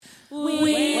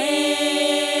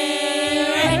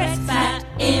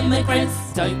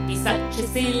Don't be such a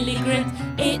silly grit,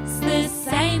 it's the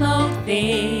same old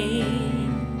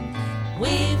thing.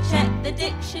 We've checked the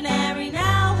dictionary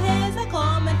now, here's a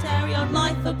commentary on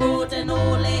life abroad and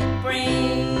all it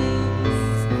brings.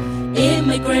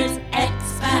 Immigrants,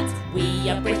 expats, we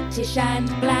are British and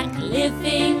black,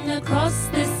 living across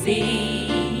the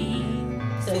sea.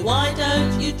 So why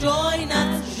don't you join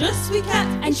us, Je suis cat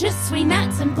And je suis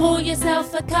Nat, and pour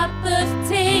yourself a cup of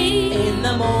tea in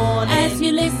the morning as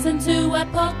you listen to our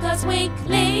podcast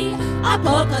weekly. Our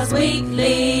podcast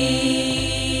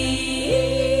weekly.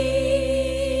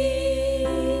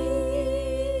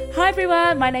 Hi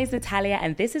everyone, my name's Natalia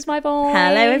and this is my voice.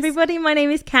 Hello everybody, my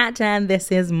name is Kat and this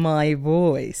is my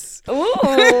voice.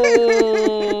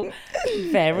 Ooh,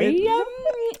 very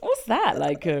what's that,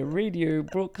 like a radio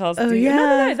broadcasting? Oh, yeah.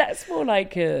 No, that's more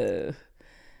like an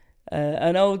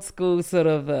old school sort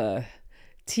of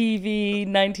TV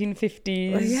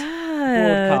 1950s. Oh,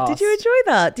 yeah. broadcast. Did you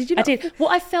enjoy that? Did you? I did. What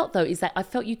I felt though is that I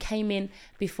felt you came in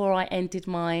before I ended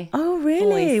my Oh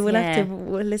really? voice, We'll yeah. have to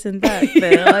listen back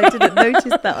then. I didn't notice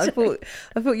that.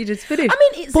 I thought you just finished. I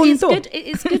mean, it's Bonjour. good.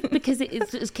 It's good because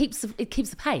it keeps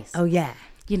the pace. Oh yeah.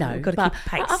 You know, We've got to but keep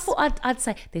pace. I thought I'd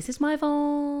say this is my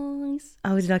voice.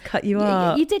 Oh, did I cut you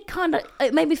Yeah, up? you did kind of.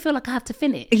 It made me feel like I have to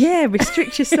finish. Yeah,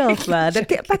 restrict yourself, man.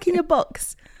 Get back in your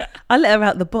box. I let her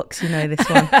out the box, you know, this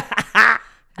one.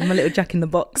 I'm a little jack in the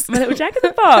box. My little jack in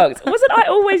the box. Wasn't I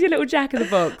always your little jack in the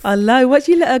box? I know. Once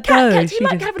you let her go, Kat, do she you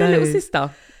like just having a little goes.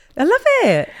 sister? I love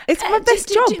it. It's my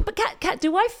best job. But Kat,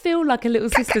 do I feel like a little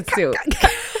sister still?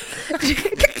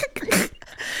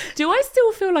 Do I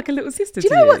still feel like a little sister? Do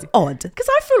you know what's odd? Because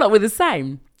I feel like we're the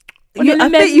same. I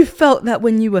bet you felt that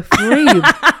when you were free.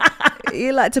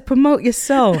 You like to promote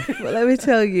yourself. But let me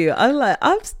tell you,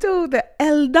 I'm still the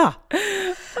elder.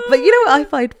 But you know what I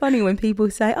find funny when people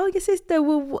say, "Oh, your sister,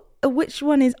 well, which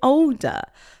one is older?"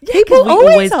 Yeah, People 'cause we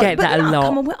always ask, get but that a no, lot.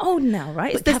 Come on, we're old now,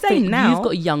 right? It's But the Catherine, same now. You've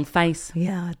got a young face.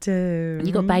 Yeah, I do.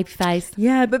 You got baby face.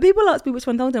 Yeah, but people ask me which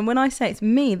one's older, and when I say it's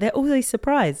me, they're always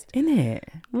surprised. Isn't it?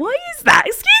 Why is that?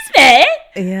 Excuse me.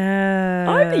 Yeah,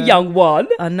 I'm the young one.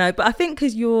 I know, but I think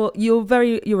because you're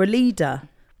a leader.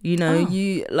 You know,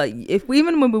 you like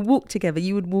even when we walk together,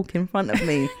 you would walk in front of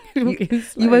me.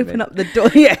 you open up the door.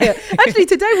 Yeah. Actually,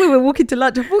 today we were walking to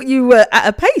lunch. I thought you were at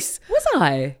a pace. Was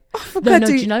I? forgot No, to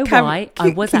do you know cam- why? I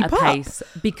keep- was at a keep up. pace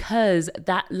because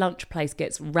that lunch place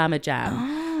gets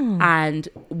ramajam. And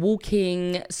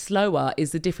walking slower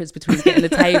is the difference between getting a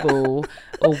table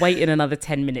or waiting another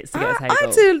 10 minutes to get a table. I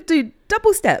had to do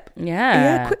double step.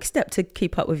 Yeah. Quick step to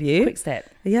keep up with you. Quick step.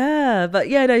 Yeah, but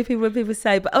yeah, no, people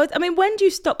say, but I mean, when do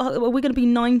you stop? Oh, well, we're going to be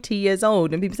 90 years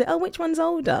old, and people say, oh, which one's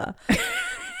older?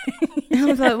 And I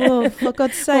was like, well, for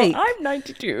God's sake. Well, I'm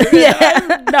 92. Yeah.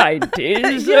 I'm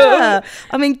 90. So. Yeah,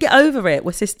 I mean, get over it.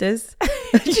 We're sisters.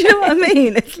 Do you know what I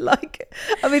mean? It's like,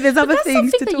 I mean, there's other That's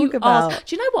things to something that talk you about. ask.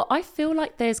 Do you know what? I feel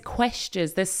like there's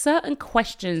certain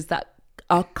questions that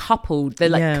are coupled. They're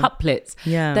like Yeah. couplets.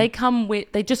 Yeah. They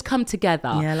just come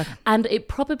together. Yeah, like- and it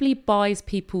probably buys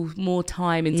people more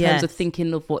time in terms Yes. of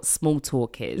thinking of what small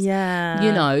talk is. Yeah,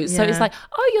 You know, so it's yeah. like,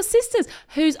 oh, your sisters,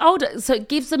 who's older? So it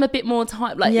gives them a bit more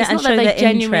time. Like, Yeah, it's and not that show they their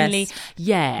genuinely, interest.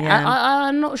 yeah.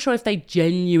 I'm not sure if they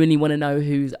genuinely want to know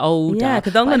who's older. Yeah,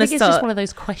 because I'm But I going to think start. it's just one of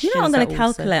those questions. You know what I'm going to that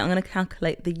also- calculate? I'm going to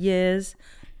calculate the years,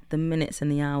 the minutes, and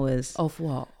the hours Of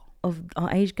what? of our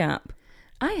age gap.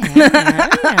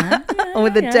 Yeah. Or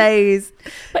the days.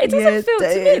 But it doesn't Yes, feel, to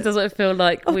me, days. it doesn't feel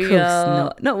like Of we course are.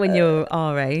 not. Not when you're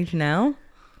our age now.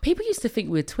 People used to think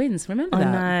we were twins, remember I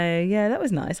that? know. Yeah, that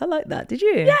was nice. I like that. Did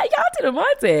you? Yeah, I didn't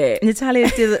mind it. Natalia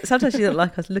did. Sometimes she doesn't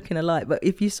like us looking alike, but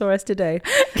if you saw us today,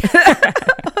 I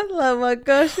was like, oh my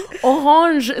gosh.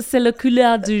 Orange, c'est le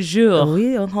couleur du jour.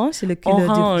 Oui, orange, c'est le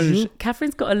couleur du Orange. jour.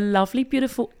 Catherine's got a lovely,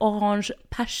 beautiful orange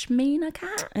pashmina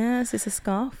cat. Yes, it's a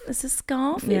scarf. It's a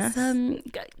scarf. Yes.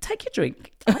 Take your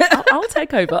drink. I'll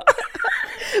take over.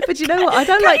 But you know what? I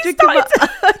don't like drinking.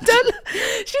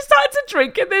 She started to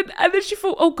drink and then she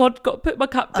thought, oh God, got to put my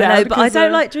cup down. I know, but I because,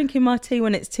 don't like drinking my tea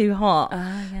when it's too hot,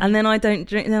 yeah. and then I don't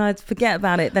drink. Then I forget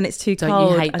about it. Then it's too Don't you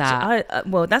cold. hate that?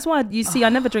 Well, that's why you see. I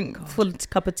never drink full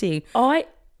cup of tea.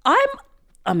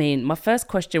 I mean, my first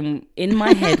question in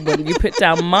my head when you put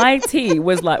down my tea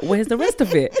was like, where's the rest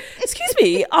of it? Excuse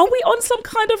me, are we on some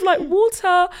kind of like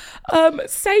water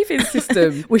saving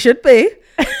system? We should be.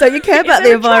 Don't you care about Is the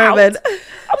there a drought? environment?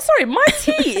 I'm sorry, my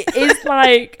tea is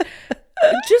like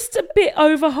just a bit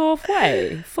over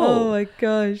halfway full. Oh my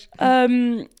gosh.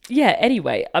 Yeah,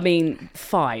 anyway, I mean,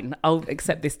 fine, I'll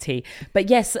accept this tea. But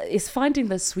yes, it's finding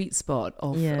the sweet spot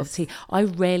of Yes. tea. I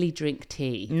rarely drink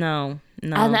tea. No,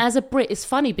 No. And as a Brit, it's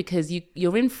funny because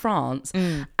you're in France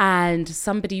and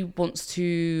somebody wants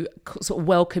to sort of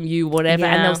welcome you, whatever,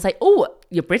 and Yeah. they'll say, "Oh,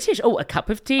 you're British. Oh, a cup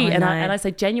of tea." I And know. I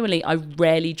say, genuinely, I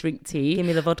rarely drink tea. Give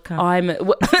me the vodka.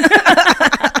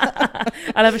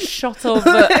 I'll have a shot of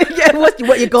Yeah,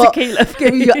 what you got? tequila.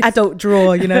 Give me your adult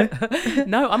drawer, you know.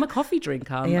 No, I'm a coffee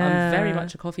drinker. I'm very Yeah.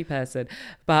 much a coffee person.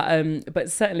 But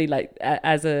certainly, like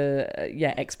as a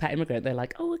expat immigrant, they're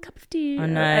like, "Oh, a cup of tea." I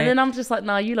know. And then I'm just like,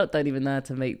 "No, you lot don't even know how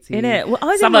to make tea." In it. Well, I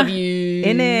was Some in of my, you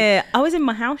in it. I was in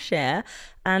my house share,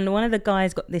 and one of the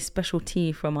guys got this special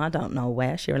tea from I don't know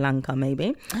where, Sri Lanka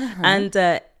maybe, and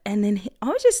then I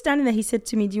was just standing there. He said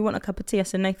to me, "Do you want a cup of tea?" I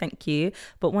said, "No, thank you."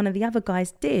 But one of the other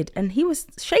guys did, and he was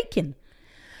shaking.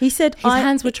 He said, His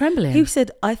hands were trembling. He said,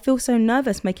 "I feel so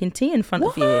nervous making tea in front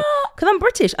of you because I'm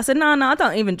British." I said, "No, I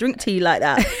don't even drink tea like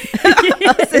that."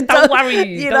 I said, Don't worry,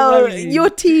 You don't know, worry. your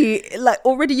tea, like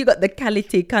already you got the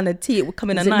quality kind of tea. It would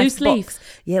come in Was a it nice loose box.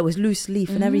 leaf? Yeah, it was loose leaf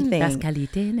and everything. That's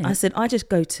qualité, innit? I said, I just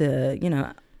go to, you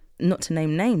know, not to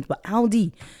name names, but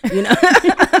Aldi, you know.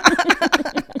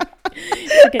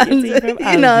 Get your tea from You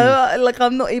Aldi. know, like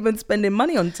I'm not even spending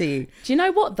money on tea. Do you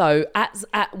know what though?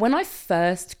 When I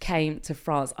first came to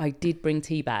France, I did bring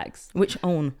tea bags. Which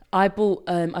own? I bought.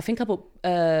 I think I bought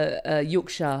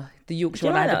Yorkshire. The Yorkshire Do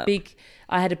you one. like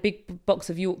I had a big box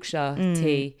of Yorkshire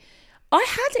tea. I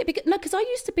had it because I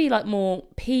used to be like more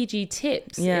PG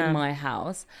tips Yeah. in my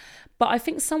house, but I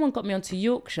think someone got me onto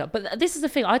Yorkshire. But this is the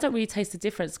thing: I don't really taste the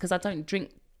difference because I don't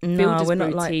drink Builder's we're not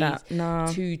brew like teas. that. No.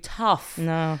 Too tough.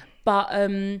 No. But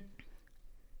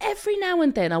every now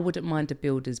and then I wouldn't mind a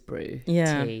Builder's brew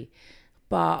Yeah. tea.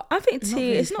 But I think not tea,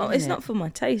 really it's not feeling it. not for my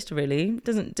taste really. It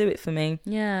doesn't do it for me.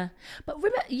 Yeah, but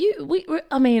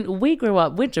remember, we grew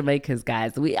up with Jamaicans,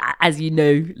 guys. We, as you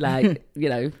know, like you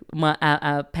know,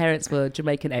 our parents were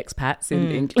Jamaican expats in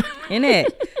England. Innit?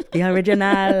 The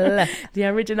original. The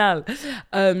original.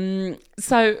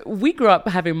 So we grew up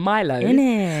having Milo,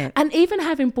 Innit? and even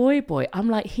having Boy. I'm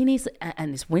like, he needs,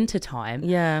 and it's winter time.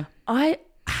 Yeah. I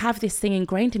have this thing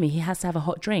ingrained in me. He has to have a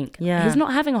hot drink. Yeah. He's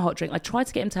not having a hot drink. I tried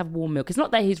to get him to have warm milk. It's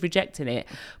not that he's rejecting it,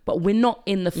 but we're not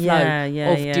in the flow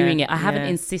of doing it. I haven't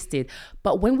insisted.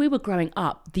 But when we were growing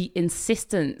up, the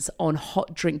insistence on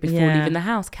hot drink before leaving the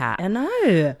house, Kat. I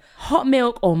know. Hot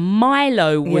milk or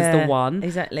Milo was the one.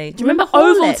 Exactly. Do you remember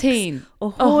Horlicks? Ovaltine?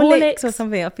 Or Horlicks. Horlicks or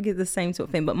something? I think it's the same sort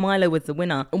of thing, but Milo was the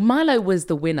winner. Milo was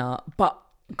the winner, but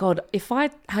God, if I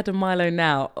had a Milo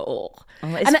now,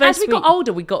 it's and very as we got sweet.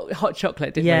 older, we got hot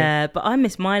chocolate, didn't we? Yeah, but I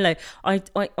miss Milo. I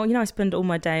I spend all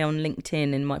my day on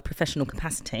LinkedIn in my professional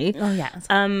capacity. Oh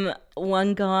yeah.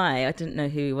 One guy, I didn't know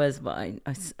who he was, but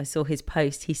I saw his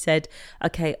post. He said,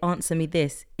 "Okay, answer me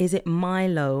this: is it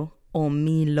Milo or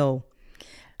Milo?"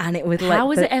 And it was like,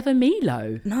 How is it ever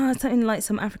Milo? No, something like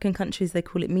some African countries they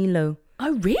call it Milo.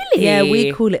 Oh really? Yeah,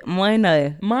 we call it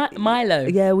Milo. Milo.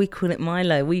 Yeah, we call it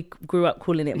Milo. We grew up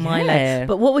calling it Milo. Yeah.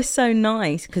 But what was so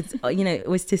nice, because, you know, it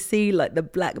was to see like the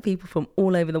black people from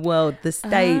all over the world, the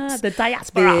States, the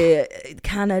diaspora. the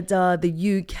Canada, the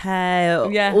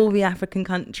UK, Yeah. all the African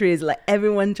countries, like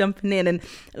everyone jumping in. And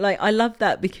like, I love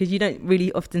that because you don't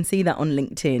really often see that on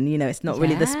LinkedIn. You know, it's not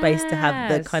really the space to have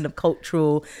the Yes. kind of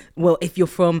cultural, well, if you're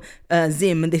from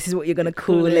Zim, and this is what you're going to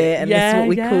call it. And this is what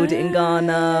we called it in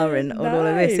Ghana and all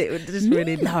of this. It was just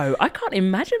really... Milo. I can't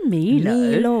imagine Milo.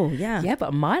 Milo, yeah. Yeah,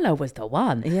 but Milo was the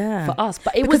one. Yeah. For us.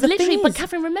 But it Because was the literally, thing but is-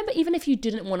 Catherine, remember, even if you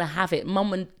didn't want to have it,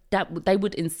 mum and dad, they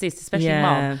would insist, especially Yeah.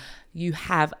 mum, you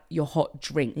have your hot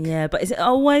drink. Yeah, but is it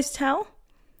always tell?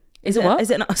 Is it what? Is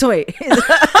it not? Sorry.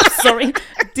 Sorry.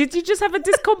 Did you just have a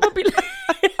discombobulation?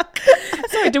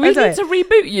 Sorry, do we I'm sorry. need to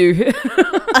reboot you?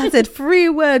 I said 3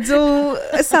 words all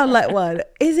sound like one.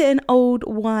 Is it an old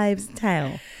wives'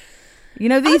 tale? You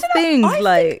know, these things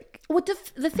like... Well,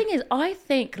 the thing is, I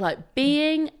think like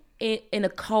being in a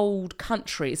cold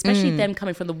country, especially them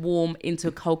coming from the warm into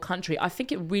a cold country, I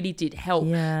think it really did help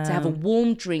Yeah. to have a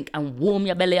warm drink and warm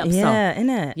your belly up Yeah, some,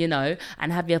 innit? you know,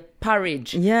 and have your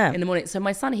porridge Yeah. in the morning. So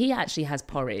my son, he actually has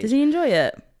porridge. Did he enjoy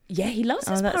it? Yeah, he loves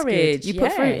his That's porridge. good. You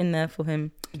put fruit in there for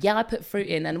him. Yeah, I put fruit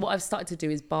in, and what I've started to do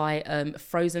is buy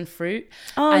frozen fruit.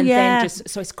 Oh, and yeah. then just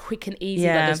so it's quick and easy.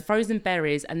 Yeah. Like there's frozen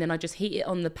berries, and then I just heat it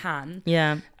on the pan.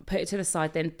 Yeah. Put it to the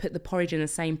side, then put the porridge in the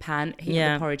same pan, heat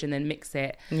Yeah. the porridge, and then mix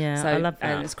it. Yeah, so, I love that.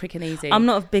 And it's quick and easy. I'm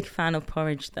not a big fan of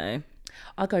porridge, though.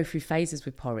 I go through phases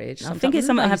with porridge. I think it's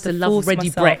something I have used to love force ready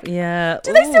myself. bread. Yeah.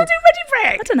 Do they still Ooh. do ready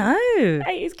bread? I don't know.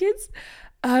 Hey, his kids.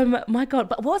 My God,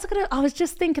 but what was I gonna? I was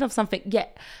just thinking of something. Yeah,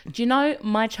 do you know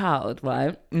my child?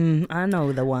 Right, I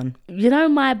know the one. you know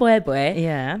my boy.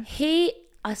 Yeah. He,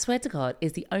 I swear to God,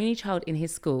 is the only child in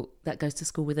his school that goes to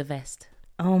school with a vest.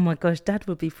 Oh my gosh, Dad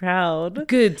would be proud.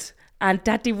 Good. And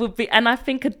Daddy would be, and I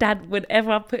think a dad would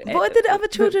ever put. What did the other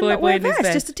children not wear in his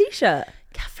vests? Just a t-shirt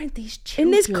Catherine, these in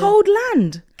children this cold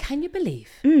land. Can you believe?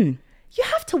 You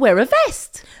have to wear a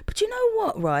vest. But you know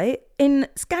what, right? In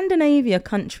Scandinavia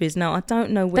countries, now I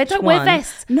don't know which They don't one. wear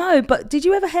vests. No, but did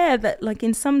you ever hear that, like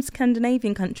in some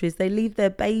Scandinavian countries, they leave their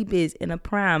babies in a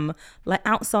pram, like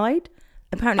outside?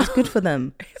 Apparently, it's good for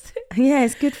them. Is it? Yeah,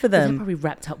 it's good for They're them. probably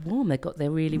wrapped up warm. They got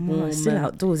their really warm. Still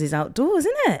outdoors is outdoors,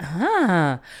 isn't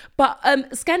it? But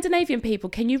Scandinavian people,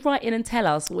 can you write in and tell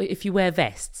us if you wear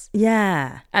vests?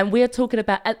 Yeah. And we're talking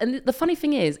about, and the funny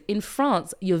thing is, in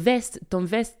France, your veste, ton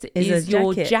veste is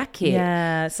your jacket.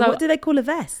 Yeah. So what do they call a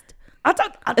vest? I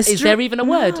don't. Is there even a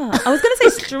word? No. I was going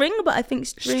to say string, but I think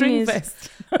string is...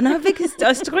 vest. No, because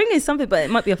a string is something, but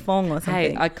it might be a thong or something.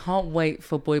 Hey, I can't wait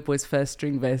for Boy's first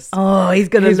string vest. Oh, he's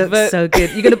going to look so good.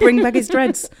 You're going to bring back his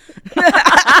dreads.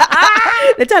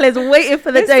 Natalia's waiting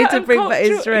for the day to bring back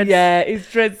his dreads. Yeah, his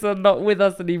dreads are not with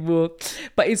us anymore.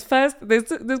 But his first, there's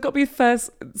got to be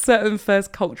certain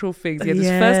first cultural things. Yeah, there's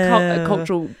first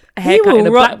cultural haircut in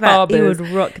a black barber. He would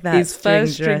rock that. His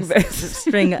first string vest.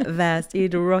 String vest.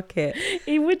 He'd rock it.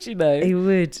 He would, you know. He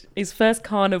would. His first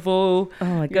carnival. Oh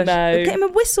my gosh. You know. Get him a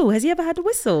whistle. Has he ever had a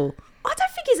whistle? I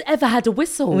don't think he's ever had a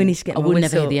whistle. We need to get him I a will whistle.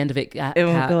 never hear the end of it.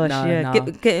 Oh my gosh, no, yeah. no.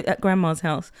 Get it at grandma's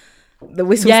house. The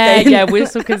whistle Yeah, staying. yeah,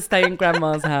 whistle can stay in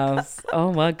grandma's house.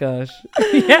 Oh my gosh.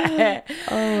 Yeah.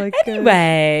 Oh my god.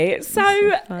 Anyway, so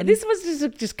fun. this was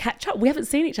just catch up. We haven't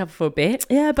seen each other for a bit.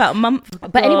 Yeah, about a month.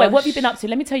 But anyway, what have you been up to?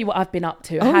 Let me tell you what I've been up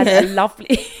to. I Oh, had yeah. a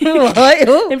lovely. Right.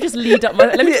 Let me just lead up.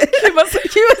 Let me just cue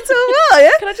myself. You were so well,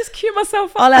 yeah? Can I just cue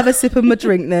myself up? I'll have a sip of my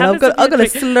drink now. Have I've got a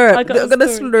slurp. I'm gonna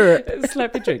slurp.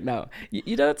 Slurp your drink now.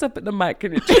 You don't have to put the mic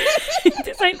in your drink.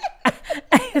 This ain't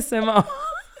ASMR.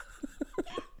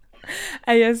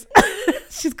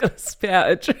 She's gonna spit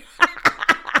out a drink.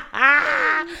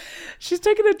 She's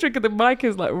taking a drink and the mic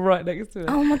is like right next to her.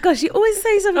 Oh my gosh, you always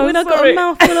say something I'm when I've got sorry. a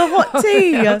mouthful of hot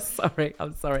tea.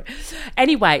 I'm sorry.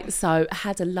 Anyway, so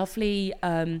had a lovely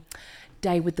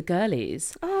day with the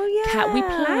girlies. Oh yeah. Kat, we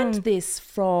planned this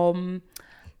from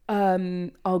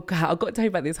oh god, I've got to tell you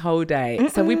about this whole day.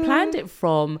 So we planned it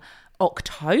from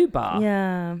October.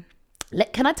 Yeah.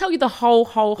 Can I tell you the whole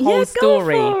Yeah,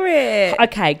 story? go for it.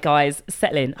 Okay, guys,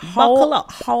 settle in. Buckle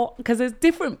up. Because there's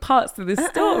different parts to this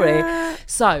story.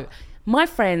 So my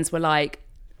friends were like,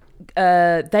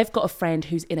 they've got a friend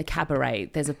who's in a cabaret.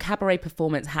 There's a cabaret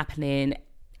performance happening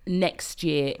next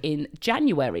year in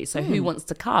January. So who wants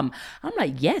to come? I'm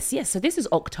like, yes. So this is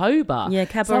October. Yeah, So I'm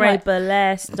cabaret, like,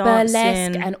 burlesque, burlesque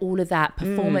dancing. and all of that,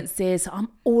 performances. I'm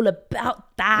all about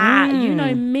that. You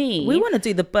know me. We want to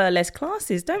do the burlesque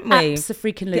classes, don't we?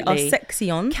 Absolutely. Get our sexy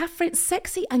on. Catherine,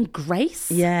 sexy and grace.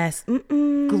 Yes.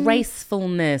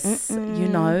 Gracefulness, you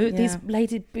know, these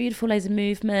beautiful ladies of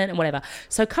movement and whatever.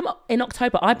 So come up in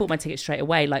October, I bought my ticket straight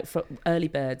away, like for early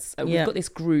birds. We've got this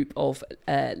group of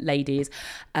ladies,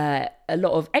 a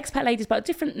lot of expat ladies, but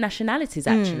different nationalities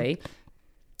actually.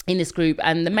 In this group,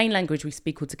 and the main language we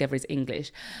speak all together is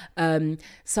English.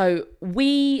 So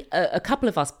we, a couple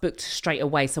of us booked straight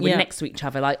away. So we're next to each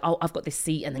other, like, oh, I've got this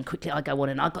seat, and then quickly I go on,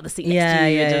 and I've got the seat next to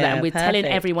you. And we're telling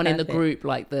everyone in the group,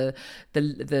 like the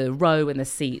row and the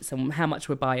seats and how much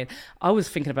we're buying. I was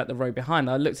thinking about the row behind.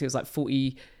 I looked, it was like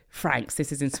 40 francs.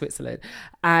 This is in Switzerland,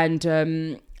 and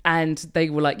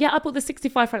they were like, yeah, I bought the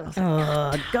 65 francs. I was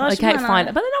like, Oh gosh. okay, fine.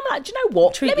 But then I'm like, do you know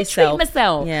what? Let me treat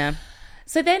myself. Yeah.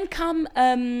 So then come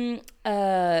in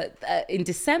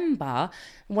December,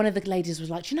 one of the ladies was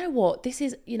like, do you know what? This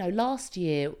is, you know, last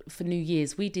year for New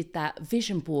Year's, we did that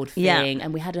vision board thing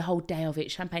and we had a whole day of it,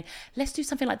 champagne. Let's do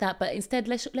something like that. But instead,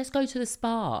 let's go to the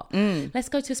spa. Let's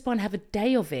go to a spa and have a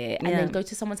day of it and then go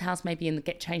to someone's house maybe and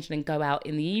get changed and then go out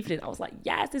in the evening. I was like,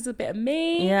 yes, this is a bit of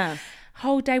me. Yeah.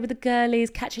 Whole day with the girlies,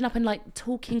 catching up and like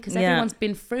talking because everyone's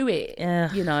been through it.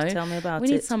 Yeah. You know, Tell me about we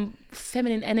it. need some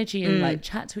feminine energy and like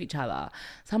chat to each other.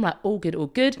 So I'm like, all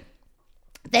good.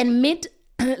 Then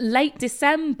late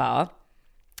December,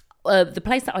 the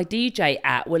place that I DJ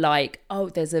at were like, oh,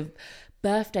 there's a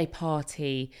birthday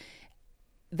party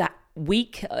that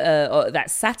week or that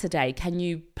Saturday. Can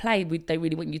you play? They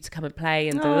really want you to come and play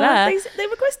and They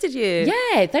requested you.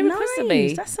 yeah, they requested me.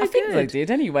 Nice, that's so I think good. they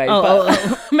did anyway. Oh,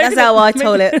 but that's how I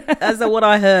told it. That's what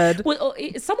I heard. Well,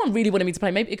 someone really wanted me to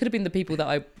play. Maybe it could have been the people that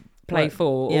I play Right.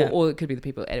 for, Yeah. or it could be the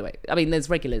people. Anyway, I mean, there's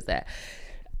regulars there.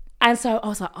 And so I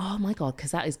was like, oh my God,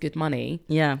 because that is good money.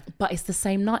 Yeah. But it's the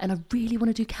same night and I really want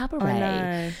to do cabaret. I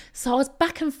know. So I was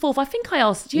back and forth. I think I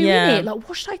asked you, Yeah. innit? Like,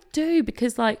 what should I do?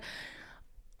 Because like,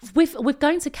 with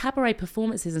going to cabaret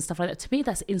performances and stuff like that, to me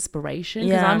that's inspiration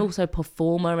because Yeah. I'm also a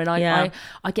performer and Yeah.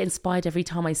 I get inspired every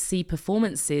time I see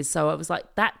performances. So I was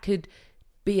like, that could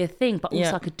be a thing, but also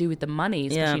Yeah. I could do with the money,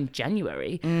 especially Yeah. in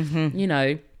January, you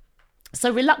know.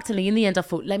 So reluctantly, in the end, I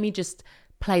thought, let me just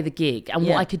play the gig. And what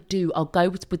Yeah. I could do, I'll go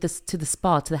to the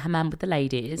spa, to the hammam with the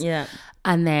ladies, Yeah.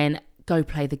 and then go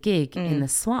play the gig in the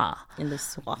soir. In the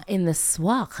swat. In the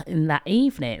soir in that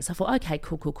evening. So I thought, okay,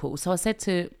 cool. So I said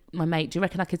to my mate, do you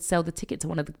reckon I could sell the ticket to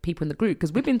one of the people in the group?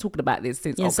 Because we've been talking about this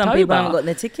since Yeah, October. some people haven't got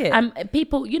their ticket. And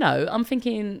people, you know, I'm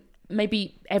thinking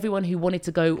maybe everyone who wanted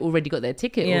to go already got their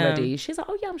ticket Yeah. already. She's like,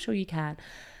 oh yeah, I'm sure you can.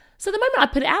 So the moment I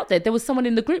put it out there was someone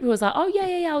in the group who was like, oh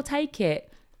yeah, I'll take it.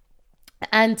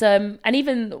 And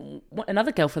even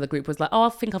another girl for the group was like, oh, I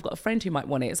think I've got a friend who might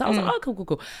want it. So I was like, oh,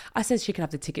 cool. I said she could have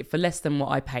the ticket for less than what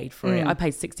I paid for it. I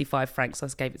paid 65 francs, so I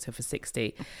gave it to her for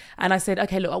 60. And I said,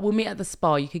 okay, look, we'll meet at the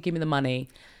spa. You could give me the money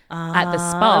at the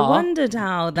spa. I wondered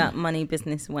how that money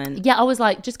business went. Yeah, I was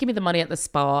like, just give me the money at the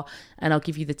spa and I'll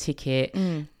give you the ticket.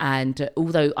 And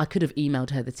although I could have emailed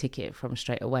her the ticket from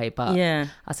straight away, but Yeah.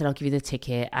 I said, I'll give you the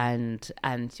ticket and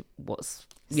what's,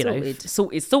 you Sorted.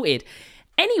 know, sorted.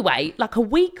 Anyway, like a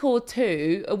week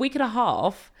and a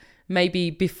half,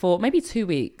 maybe 2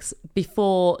 weeks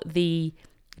before the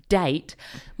date,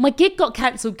 my gig got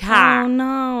cancelled, Kat. Oh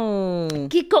no.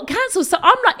 Gig got cancelled. So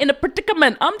I'm like in a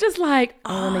predicament. I'm just like,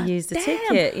 I want to use the damn.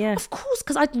 ticket. Yeah. Of course,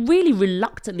 because I really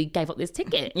reluctantly gave up this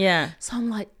ticket. Yeah. So I'm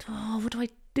like, oh, what do I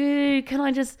do? Can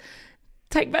I just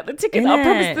take back the ticket that I Innit?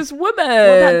 promised this woman?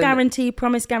 What about guarantee,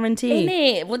 promise, guarantee?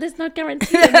 Innit? Well, there's no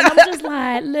guarantee. And then I'm just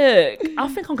like, look, I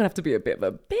think I'm going to have to be a bit of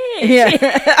a bitch.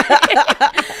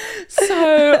 Yeah.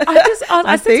 So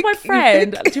I said to my think-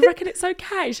 friend, do you reckon it's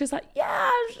okay? She was like, yeah,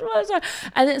 sure.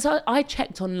 And then so I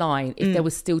checked online if there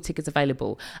was still tickets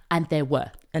available, and there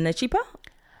were. And they're cheaper?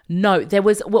 No, there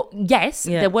was, well, yes,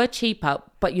 Yeah. there were cheaper,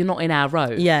 but you're not in our row.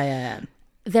 Yeah.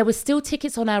 There were still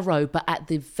tickets on our row, but at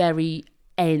the very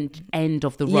end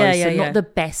of the row. Yeah, so yeah. not the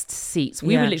best seats.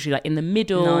 We were Yeah. literally like in the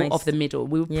middle Nice. of the middle.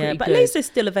 We were Yeah, pretty but good. at least there's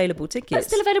still available tickets. But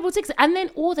still available tickets. And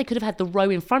then, or they could have had the row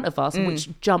in front of us, which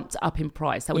jumped up in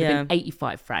price. That would have been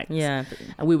 85 francs. Yeah.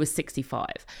 And we were 65.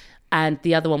 And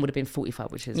the other one would have been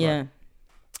 45, which is Yeah.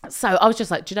 like, so I was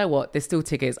just like, do you know what? There's still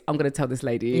tickets. I'm going to tell this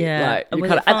lady. Yeah. Like, you Was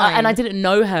can't- it fine? and I didn't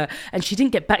know her. And she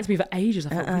didn't get back to me for ages. I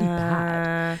felt really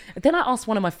bad. Then I asked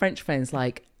one of my French friends,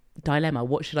 like, dilemma,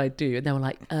 what should I do? And they were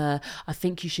like, I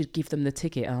think you should give them the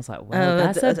ticket. And I was like, well,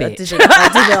 that's a I bitch. didn't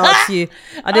ask you.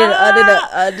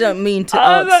 I didn't mean to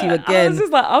ask you I again. was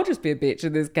just like, I'll just be a bitch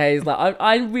in this case. Like,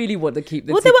 I really want to keep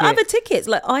the Well, ticket. there were other tickets.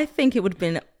 Like, I think it would have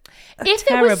been If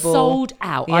terrible. it was sold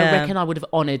out, I Yeah. reckon I would have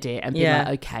honoured it and been Yeah.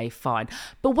 like, okay, fine.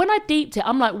 But when I deeped it,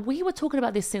 I'm like, we were talking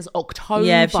about this since October.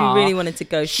 Yeah, if she really wanted to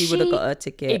go, she would have got her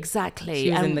ticket. Exactly.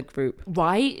 She was in And- the group.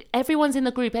 Right? Everyone's in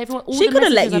the group. Everyone. All She the could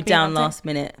have let messages you have been down updated. last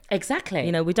minute. Exactly.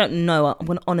 You know, we don't know. I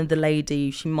want to honour the lady.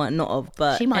 She might not have,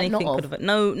 but She might anything not could have. have.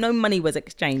 No money was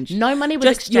exchanged. No money was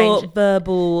Just your exchanged.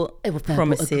 verbal It was verbal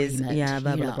promises. agreement, Yeah, you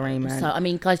verbal know. agreement. So, I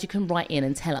mean, guys, you can write in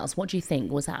and tell us, what do you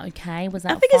think? Was that okay? Was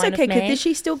that I think it's fine okay. of me? Did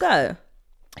she still go?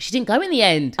 She didn't go in the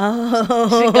end.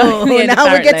 Oh, in the end, now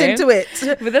we're apparently. getting to it.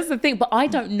 But that's the thing. But I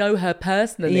don't know her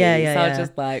personally. Yeah, So I was yeah.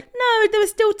 just like, No, there were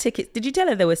still tickets. Did you tell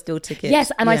her there were still tickets? yes.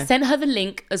 And I Yeah. sent her the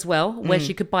link as well, where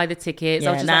she could buy the tickets.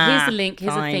 I was Yeah, just like, here's nah, the link,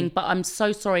 here's fine. the thing. But I'm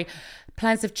so sorry.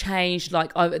 Plans have changed.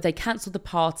 Like, they cancelled the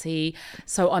party.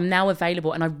 So I'm now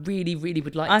available. And I really, really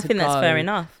would like I to think go. that's fair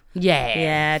enough. Yeah.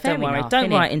 Yeah, fair don't worry. enough, Don't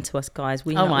innit? write into us, guys.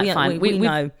 We Oh, know. right, fine. We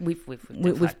know. We've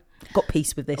We've got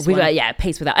peace with this We one. were, yeah,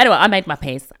 peace with that. Anyway, I made my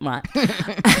peace, right,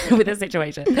 with the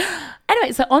situation.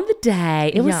 Anyway, so on the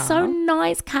day, it was Yeah. so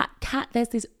nice. Kat, there's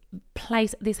this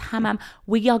place, this hammam.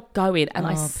 We are going. And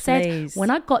I Oh, said, please. when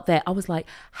I got there, I was like,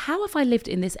 how have I lived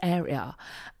in this area?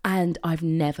 And I've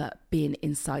never been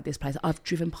inside this place. I've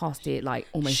driven past it like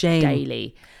almost Shame.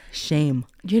 daily. Shame.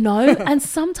 You know, and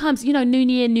sometimes, you know, new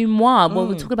year, new moi, when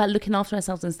we're talking about looking after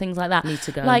ourselves and things like that. Need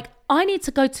to go. Like, I need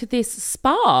to go to this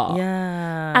spa.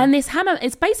 Yeah. And this hammam,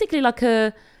 it's basically like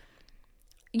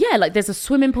like there's a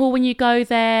swimming pool when you go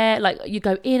there. Like, you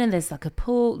go in and there's like a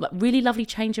pool, like really lovely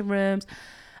changing rooms.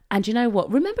 And you know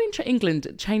what? Remember in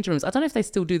England, changing rooms, I don't know if they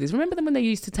still do this. Remember them when they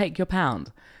used to take your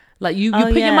pound? Like, you Oh, put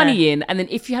your yeah. money in, and then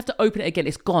if you have to open it again,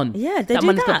 it's gone. Yeah, they do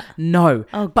money's that? gone. No.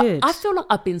 Oh, but good. I feel like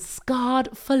I've been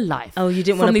scarred for life. Oh, you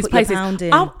didn't from wanna these put your places. pound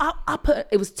in? I put,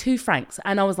 it was 2 francs,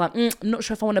 and I was like, I'm not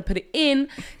sure if I want to put it in.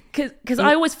 because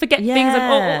I always forget things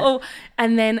and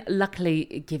and then luckily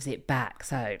it gives it back.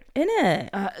 So Innit?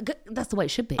 that's the way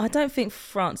it should be. I don't think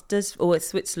France does, or it's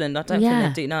Switzerland. I don't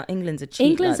think they do. No, England's a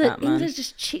cheat like that, man. England's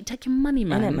just cheat, taking money,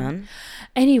 man. Innit, man?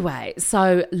 Anyway,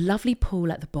 so lovely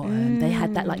pool at the bottom. They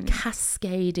had that like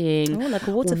cascading, like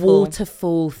a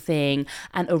waterfall thing,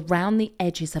 and around the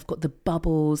edges they've got the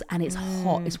bubbles, and it's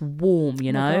hot, it's warm,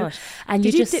 you know. Gosh. And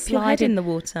Did you you just dip your head in the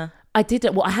water? I did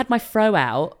it. Well, I had my throw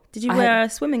out. Did you wear a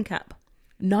swimming cap?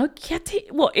 No, Kitty.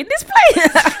 What, in this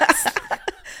place?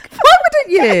 Why wouldn't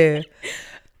you?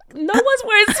 No one's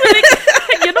wearing swimming.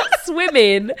 You're not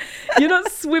swimming. You're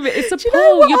not swimming. It's a Do you pool.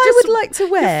 know what You're I just would like to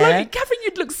wear? Catherine,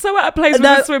 you'd look so out of place with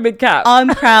No, a swimming cap. I'm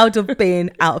proud of being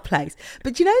out of place.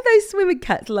 But you know those swimming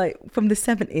caps like from the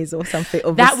 70s or something?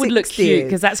 Or that the would look 60s? cute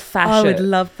because that's fashion. I would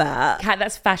love that. Cat,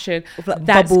 that's fashion. With, like,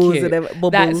 That's bubbles cute. and everything,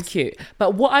 bubbles. That's cute.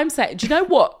 But what I'm saying, do you know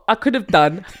what I could have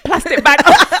done? Plastic bag.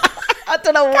 I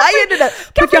don't know why you did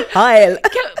that. Put your hair.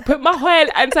 Put my hair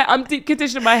and say I'm deep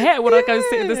conditioning my hair when I go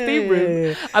sit in the steam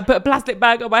room. I put a plastic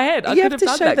bag on my head. I You could have have to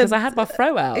done show that because them- I had my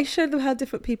throw out. It showed them how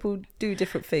different people do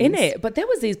different things. In it, but there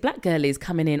was these black girlies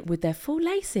coming in with their full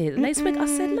laces, lace wig. I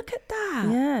said, "Look at that."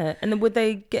 Yeah. And then would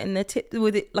they get in their tip?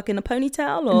 With it like in a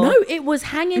ponytail or? No, it was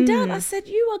hanging down. I said,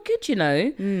 "You are good, you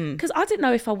know," because I didn't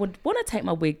know if I would want to take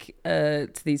my wig to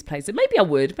these places. Maybe I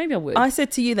would. I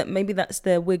said to you that maybe that's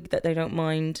their wig that they don't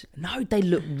mind. No, they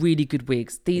look really good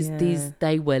wigs. These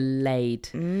they were laid.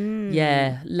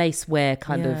 Yeah, lace wear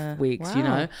kind of wigs, you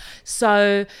Wow. know.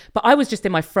 So, but I was just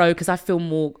in my fro because I feel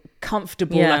more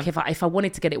comfortable. Yeah. Like if I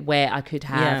wanted to get it wet, I could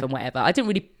have and whatever. I didn't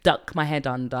really duck my head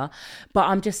under, but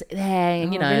I'm just there,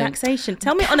 you know. Relaxation.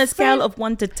 Tell me on a scale of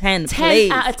 1 to 10, 10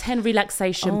 please. out of 10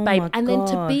 relaxation, Oh babe. my And then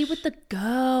to be gosh. with the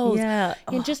girls. Yeah.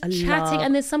 And just I chatting. love-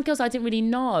 And there's some girls I didn't really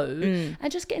know.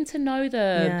 And just getting to know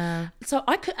them. Yeah. So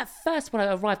I could, at first when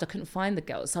I arrived, I couldn't find the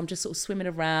girls. So I'm just sort of swimming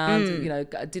around, you know,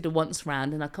 I did a once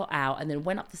round and I got out and then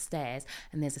went up the stairs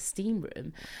and there's a steam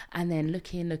room. And then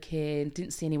looking,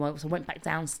 didn't see anyone. So I went back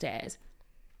downstairs.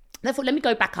 Therefore, let me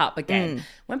go back up again.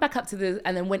 Went back up to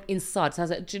and then went inside. So I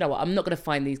was like, do you know what? I'm not going to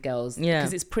find these girls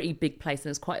because it's a pretty big place and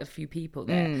there's quite a few people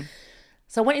there.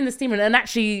 So I went in the steam room and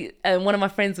actually one of my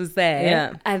friends was there.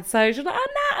 Yeah. And so she was like, oh,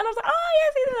 Nat. And I was like, oh,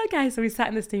 yes, it's okay. So we sat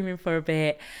in the steam room for a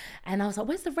bit. And I was like,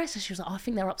 where's the rest? And she was like, oh, I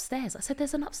think they're upstairs. I said,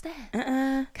 there's an upstairs.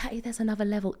 Catty, there's another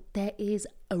level. There is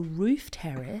a roof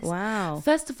terrace. Wow.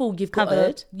 First of all, you've got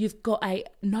Covered?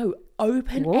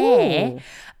 open Whoa. air,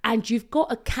 and you've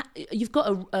got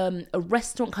a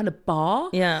restaurant kind of bar.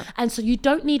 Yeah. And so you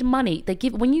don't need money. They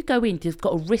give when you go in, you've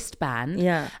got a wristband.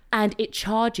 Yeah. And it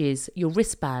charges your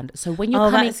wristband. So when you're Oh,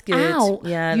 coming that's good. out,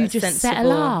 Yeah, you that's just sensible.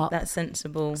 settle up. That's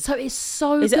sensible. So it's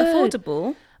so Is good. it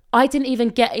affordable? I didn't even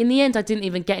get in the end. I didn't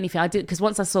even get anything. I did because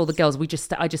once I saw the girls, I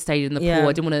just stayed in the pool.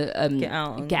 I didn't want to get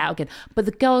out again. But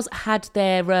the girls had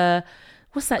their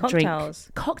what's that Cocktails.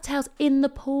 drink? Cocktails in the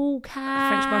pool, Cat.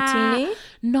 French martini?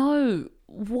 No.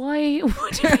 Why would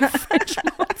it be French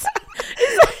martini?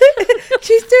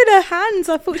 She's doing her hands.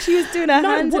 I thought she was doing her No,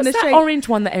 hands in what's the that shape. orange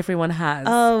one that everyone has?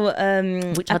 Oh,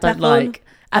 which I don't like.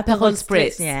 Aperol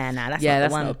Spritz. Yeah, no, that's not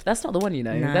the one. That's not the one, you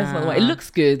know. Nah. That's not the one. It looks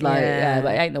good, like Yeah.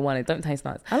 but it ain't the one. It don't taste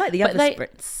nice. I like the But other they-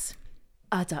 spritz.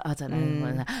 I don't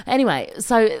know. Anyway,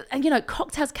 so and you know,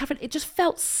 cocktails, Catherine. It just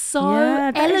felt so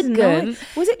Yeah, that is elegant.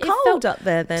 nice. Was it cold felt- up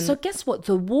there then? So guess what?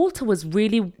 The water was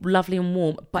really lovely and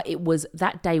warm, but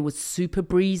that day was super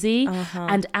breezy,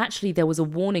 and actually there was a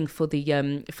warning for the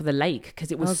lake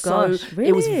because it was gosh,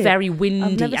 it was really? very I've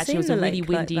windy. never Actually, it was seen a a really lake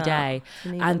like windy that. day,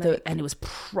 Geneva and Lake. it was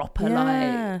proper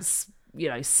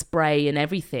Yeah. like spray and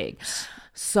everything.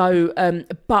 So,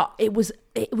 but it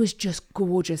was just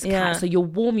gorgeous. Kat. Yeah. So you're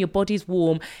warm, your body's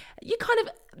warm. You kind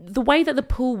of the way that the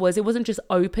pool was, it wasn't just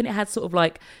open. It had sort of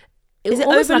like Is it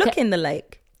almost like overlooking the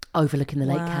lake? overlooking the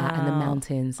lake, Cat, and the Wow.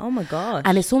 mountains. Oh my gosh.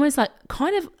 And it's almost like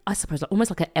kind of, I suppose, like,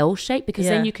 almost like an L shape because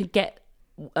Yeah. then you could get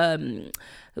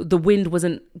the wind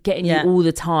wasn't getting Yeah. you all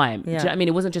the time. Do you Yeah. know what I mean?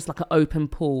 It wasn't just like an open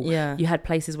pool. Yeah. You had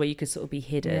places where you could sort of be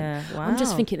hidden. Yeah. I'm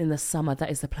just Wow. thinking in the summer that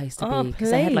is the place to Oh, be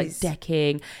because they had like please.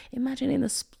 decking. Imagine in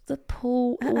the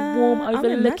pool, all warm, I'm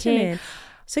overlooking. imagining.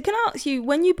 So can I ask you,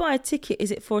 when you buy a ticket, is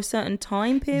it for a certain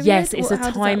time period? Yes, it's Or a how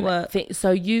does that time work? thing.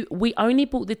 So we only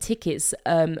bought the tickets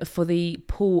for the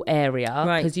pool area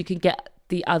Right. because you can get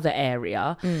the other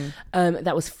area.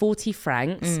 That was 40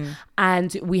 francs.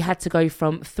 And we had to go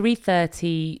from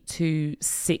 3:30 to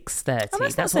 6:30. Oh,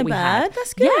 that's not what so we bad. had.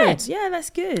 That's good. Yeah,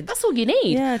 that's good. That's all you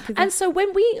need. Yeah, 'cause and so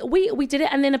when we did it,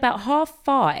 and then about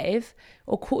 5:30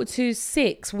 or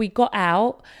 5:45, we got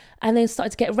out and then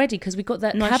started to get ready because we got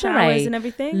that Nice cabaret showers and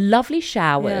everything? lovely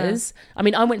showers. I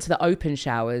mean, I went to the open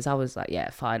showers. I was like, yeah,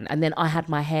 fine. And then I had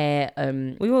my hair.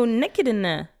 We were all naked in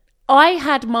there. I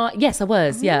had my I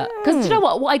was, yeah. Because you know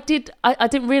what I did? I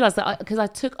didn't realize that because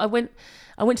I went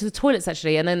to the toilets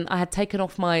actually, and then I had taken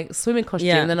off my swimming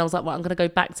costume, and then I was like, well, I'm going to go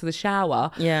back to the shower.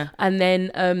 Yeah. And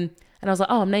then and I was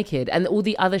like, oh, I'm naked. And all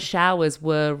the other showers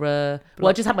were, well,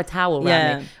 I just had my towel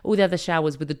around me. All the other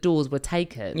showers with the doors were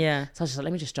taken. Yeah. So I was just like,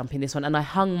 let me just jump in this one. And I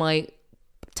hung my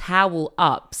towel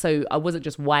up so I wasn't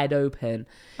just wide open.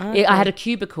 I had a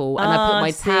cubicle and I put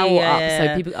my towel up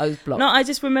so people, I was blocked. No, I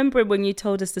just remember when you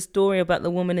told us the story about the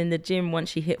woman in the gym once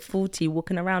she hit 40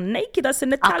 walking around naked. I said,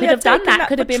 Natalia, I could have done that.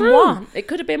 Could have been moi. It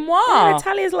could have been moi. Yeah,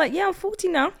 Natalia's like, yeah, I'm 40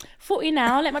 now. 40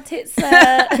 now. Let my tits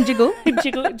Jiggle.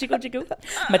 jiggle.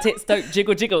 My tits don't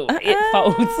jiggle. It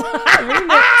folds. Remix.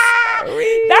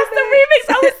 That's the remix.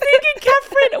 I was thinking,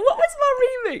 Catherine, what was my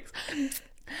remix?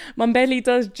 My belly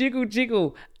does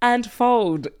jiggle and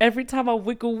fold every time I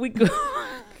wiggle.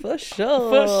 For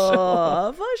sure.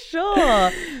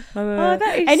 Oh,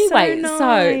 that is anyway, so nice.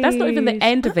 So that's not even the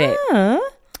end of it.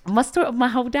 My story of my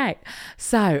whole day.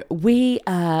 So we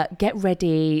get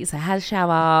ready. So I had a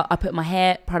shower. I put my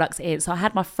hair products in. So I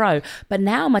had my fro. But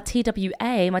now my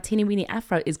TWA, my teeny weeny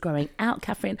afro, is growing out,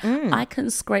 Catherine. I can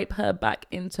scrape her back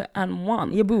into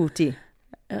N1. Your booty.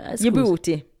 Your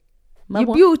beauty. My Your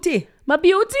what? beauty. My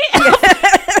beauty.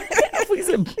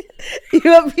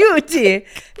 Your beauty.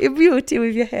 Your beauty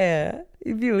with your hair.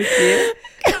 Your beauty.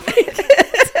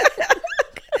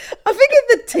 I think in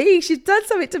the tea, she's done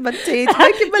something to my teeth.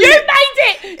 You made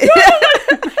it!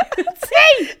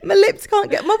 My lips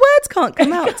can't get, my words can't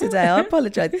come out today. I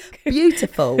apologise.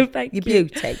 Beautiful. Thank Your you.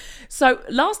 beauty. So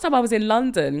last time I was in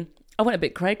London, I went a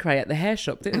bit cray-cray at the hair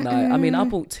shop, didn't I? I mean, I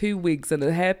bought 2 wigs and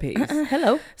a hairpiece.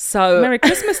 Hello. So Merry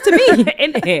Christmas to me.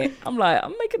 in here, I'm like,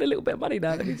 I'm making a little bit of money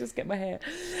now. Let me just get my hair.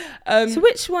 So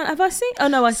which one have I seen? Oh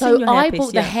no, I've So seen your I hairpiece,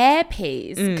 bought the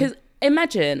hairpiece because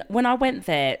imagine when I went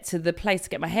there to the place to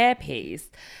get my hairpiece,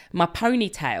 my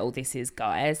ponytail. This is,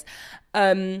 guys.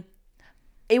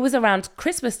 It was around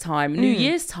Christmas time, New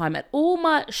Year's time, and all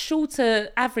my shorter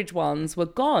average ones were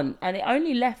gone, and it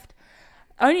only left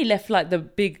like the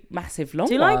big massive long one.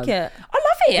 Do you like it? I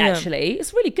love it actually.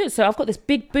 It's really good. So I've got this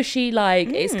big bushy, like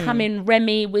it's coming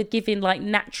Remy. We're giving like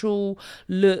natural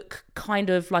look,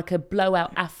 kind of like a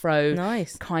blowout afro.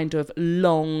 Nice. Kind of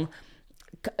long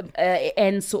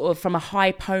end, sort of from a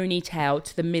high ponytail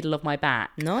to the middle of my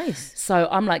back. Nice. So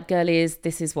I'm like, girlies,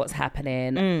 this is what's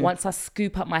happening. Once I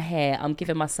scoop up my hair, I'm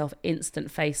giving myself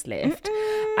instant facelift.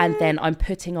 And then I'm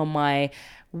putting on my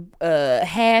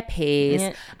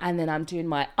hairpiece, and then I'm doing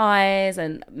my eyes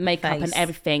and makeup and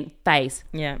everything, face.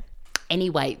 Yeah.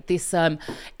 Anyway, this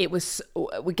it was,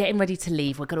 we're getting ready to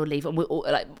leave. We're gonna leave, and we're all,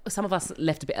 like, some of us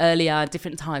left a bit earlier,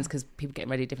 different times, because people getting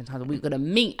ready at different times. And we're gonna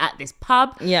meet at this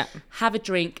pub, have a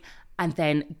drink, and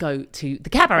then go to the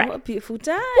cabaret. What a beautiful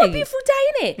day. What a beautiful day,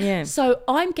 innit? Yeah. So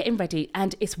I'm getting ready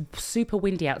and it's super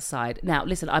windy outside. Now,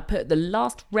 listen, I put the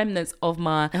last remnants of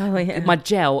my my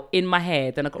gel in my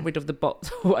hair. Then I got rid of the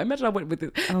bottle. I imagine I went with this.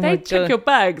 They check your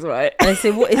bags, right? And I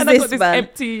said, what is and this, I got this man?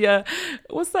 empty,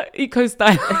 what's that? Eco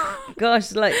Styler.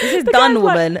 Gosh, like, this is done,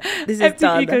 woman. This is empty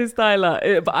done. Eco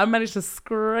Styler. But I managed to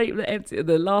scrape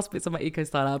the last bits of my Eco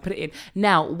Styler. I put it in.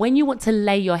 Now, when you want to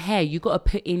lay your hair, you got to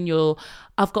put in your...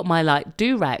 I've got my like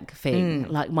do-rag thing,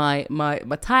 like my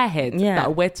tire head that I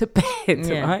wear to bed,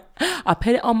 right? I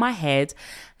put it on my head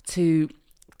to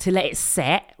let it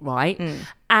set, right?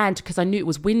 And because I knew it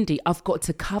was windy, I've got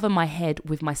to cover my head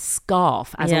with my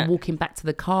scarf as I'm walking back to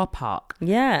the car park.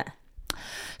 Yeah.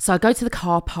 So I go to the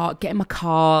car park, get in my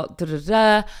car,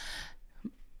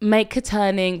 make a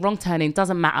turning, wrong turning,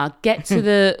 doesn't matter. Get to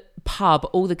the pub,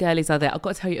 all the girlies are there. I've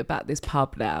got to tell you about this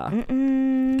pub now.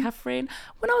 Catherine,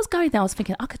 when I was going there, I was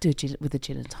thinking I could do a gin with a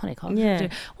gin and tonic. What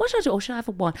should I do? Or should I have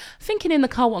a wine? Thinking in the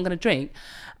car what I'm going to drink.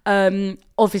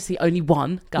 Obviously only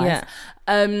one, guys.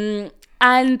 And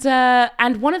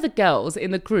one of the girls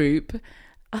in the group,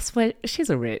 I swear, she's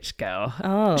a rich girl.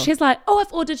 Oh. She's like,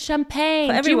 I've ordered champagne.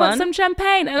 For everyone? Do you want some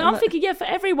champagne? And I'm thinking, yeah, for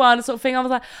everyone, sort of thing. I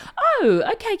was like, oh,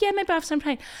 okay, yeah, maybe I have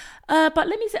champagne. But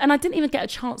let me see. And I didn't even get a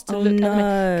chance to look at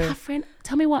me. Catherine,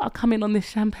 tell me what I'll come in on this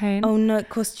champagne. Oh, no, it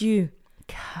cost you.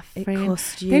 Catherine. It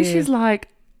cost you. Then she's like,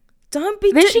 don't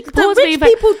be... Then she calls rich me back.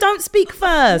 people don't speak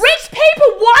first. Rich people,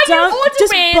 why are you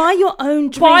Just ordering? buy your own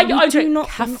drink. Buy your You own do drink. not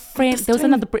Catherine, there was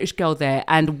another British girl there,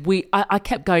 and I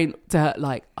kept going to her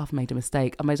like, I've made a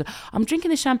mistake. I'm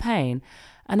drinking the champagne,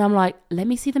 and I'm like, let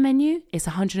me see the menu. It's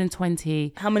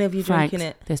 120. How many of you francs. drinking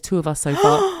it? There's 2 of us so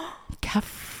far.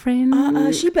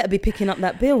 Catherine, She better be picking up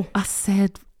that bill. I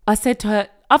said to her,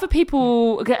 other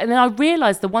people, and then I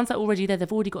realised the ones that are already there,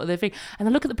 they've already got their thing. And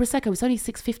I look at the Prosecco, it's only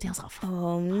 $6.50. I was like,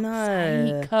 Oh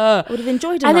no! I would have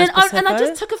enjoyed a and nice then Prosecco. and I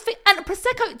just took a and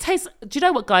Prosecco tastes. Do you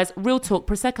know what, guys? Real talk.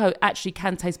 Prosecco actually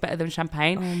can taste better than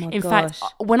champagne. Oh my In gosh.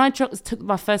 fact, when I took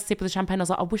my first sip of the champagne, I was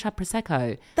like, I wish I had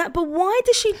Prosecco. But why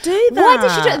did she do that? Why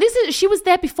did she do this? She was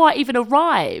there before I even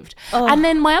arrived. Oh. And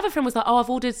then my other friend was like, I've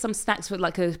ordered some snacks with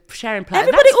like a sharing platter.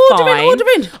 Everybody That's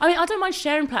ordering. fine. I mean, I don't mind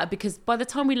sharing platter because by the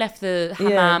time we left the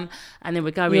hammam and then we're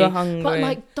going, You were hungry. but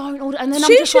like, don't order. And then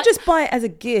She I'm just should like, just buy it as a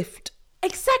gift.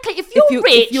 exactly. If you're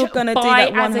rich, if you're gonna do buy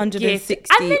that as a 160,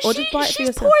 gift. And then or just buy it for she's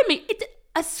yourself. pouring me.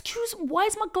 Why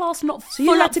is my glass not So full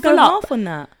you up? had to go full up? half on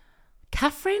that.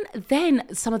 Catherine, then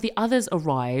some of the others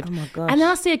arrived. Oh my gosh. And then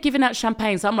I see her giving out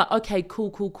champagne. So I'm like, okay,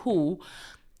 cool.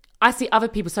 I see other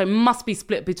people, so it must be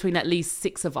split between at least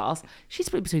 6 of us. She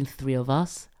split between 3 of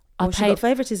us. She got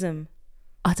favoritism.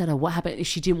 I don't know what happened. If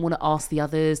she didn't want to ask the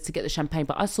others to get the champagne,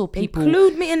 but I saw people.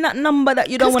 Include me in that number that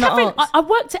you don't want to Catherine, ask. I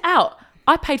worked it out.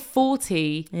 I paid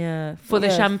 40 for the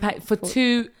Yeah. champagne for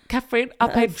 2. Catherine, I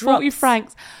paid 40 drops.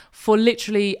 francs for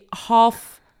literally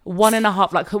half,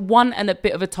 1.5, like 1 and a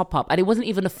bit of a top up, and it wasn't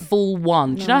even a full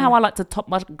one. Do you know how I like to top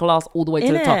my glass all the way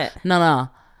to the top? Innit? No.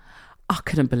 I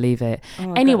couldn't believe it.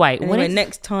 Anyway,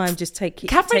 next time, just take it.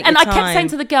 Catherine, take and your I kept saying time.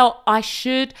 to the girl,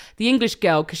 the English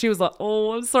girl, because she was like,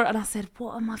 oh, I'm sorry. And I said,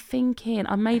 what am I thinking?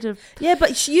 I made a... Yeah,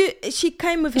 but she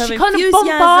came with her She kind of enthusiasm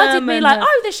bombarded me and like, her-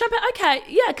 oh, there's champagne. Okay,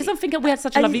 yeah, because I'm thinking we had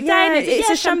such a lovely yeah, day. And it's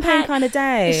a champagne kind of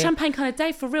day. It's champagne kind of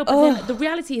day for real. But then the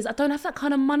reality is I don't have that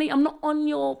kind of money. I'm not on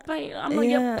your pay. I'm not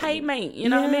your paymate. You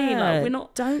know what I mean? Like, we're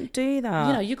not... Don't do that.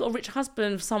 You know, you got a rich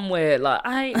husband somewhere. Like,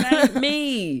 ain't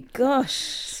me. Gosh.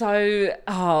 So,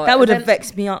 That would have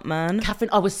vexed me up, man.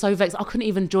 Catherine, I was so vexed. I couldn't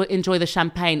even enjoy the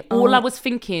champagne. All I was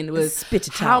thinking was Spit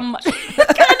it how out. much. And then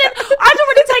I'd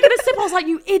already taken a sip. I was like,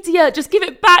 "You idiot! Just give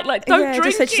it back. Like, don't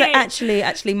drink just said, it."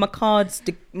 actually, my card.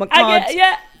 My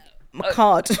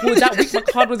Card. Well, that week my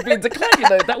card was being declined. You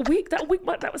know,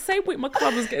 that same week my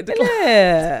card was getting declined.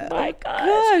 Yeah. My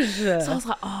gosh. Gosh. So I was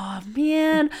like, oh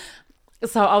man.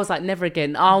 So I was like, never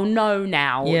again. I'll know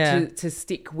now to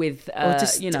stick with, Or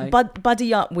just you know,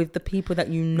 buddy up with the people that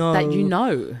you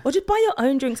know. Or just buy your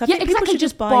own drinks. I think people should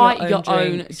just buy your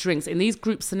own drinks. in these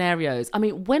group scenarios. I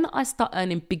mean, when I start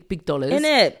earning big dollars in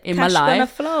my Cash life, gonna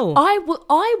flow.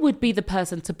 I would be the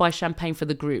person to buy champagne for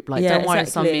the group. Like, don't worry,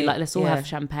 somebody. Like, let's all have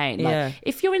champagne. Like,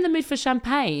 if you're in the mood for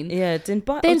champagne, then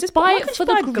buy buy it for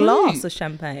the a group. glass of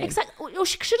champagne. Exactly. Or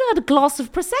she should have had a glass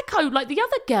of prosecco like the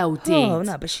other girl did. Oh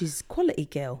no, but she's quality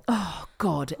girl. Oh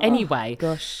God. Anyway,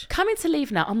 gosh. coming to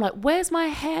leave now, I'm like, where's my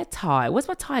hair tie? Where's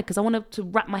my tie? Because I want to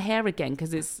wrap my hair again.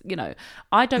 Because it's, you know,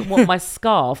 I don't want my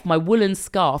scarf, my woolen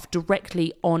scarf,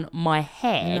 directly on my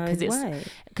hair.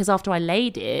 Because after I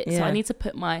laid it, so I need to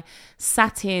put my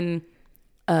satin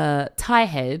tie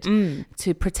head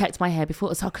to protect my hair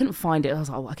before. So I couldn't find it. I was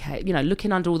like, oh, okay, you know,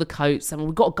 looking under all the coats, and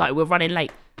we've got to go. We're running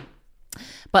late.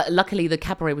 But luckily the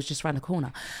cabaret was just around the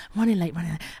corner. Running late.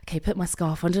 Okay, put my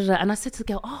scarf on. And I said to the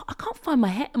girl, oh, I can't find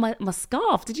my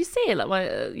scarf. Did you see it? Like,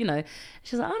 my, you know.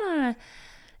 She's like, oh, no.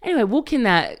 Anyway, walking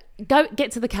there,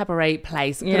 get to the cabaret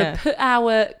place. We're going to put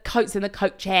our coats in the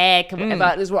coat check. And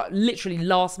whatever. It was literally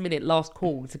last minute, last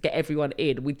call to get everyone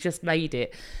in. We just made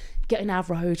it. Getting our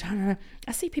road.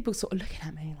 I see people sort of looking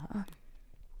at me like,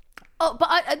 oh. But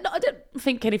I didn't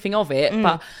think anything of it.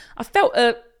 But I felt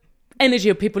energy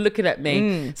of people looking at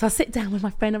me. So I sit down with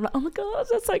my friend. I'm like, oh my gosh,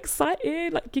 that's so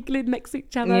exciting, like giggling next to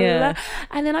each other.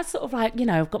 And then I sort of like, you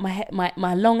know, I've got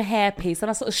my long hair piece and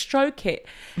I sort of stroke it.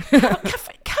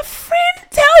 Catherine,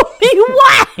 tell me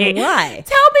why. Why?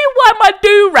 Tell me why my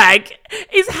do-rag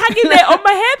is hanging there on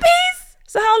my hairpiece.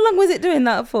 So how long was it doing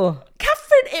that for?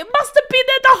 Catherine, it must have been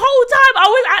there the whole time. I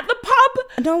was at the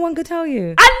pub. No one could tell you.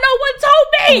 And no one told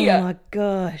me. Oh my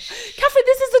gosh. Catherine,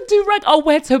 this is the do-rag I'll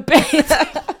wear to bed.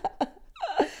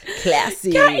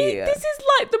 Classy. This is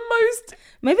like the most...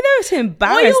 Maybe they were too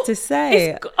embarrassed to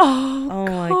say. Oh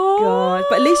my God.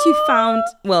 But at least you found...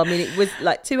 Well, I mean, it was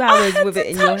like 2 hours with it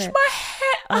in your hair. My hair.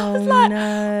 I was like,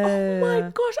 oh my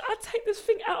gosh, I take this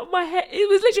thing out of my hair. It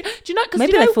was literally... Do you know...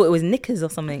 Maybe they thought it was knickers or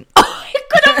something. It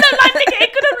could have looked like knickers.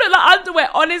 It could have look like underwear,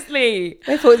 honestly.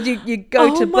 I thought you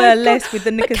go to my burlesque God. with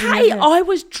the knickers But in Kate, your hair. I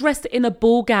was dressed in a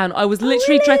ball gown. I was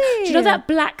literally dressed. Do you know that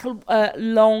black,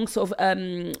 long sort of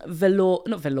velour?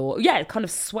 Not velour. Yeah, kind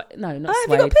of sweat. No, not Have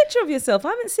suede. you got a picture of yourself? I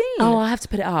haven't seen. Oh, I have to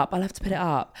put it up. I'll have to put it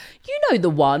up. You know the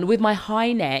one with my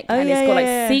high neck and yeah, it's got like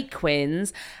yeah.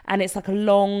 sequins and it's like a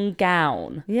long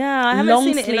gown. Yeah, I haven't long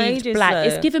seen it in sleeved ages. black. though.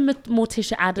 It's given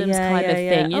Morticia Adams Yeah, kind of yeah,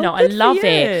 thing. yeah. You know, Oh, I good for love you.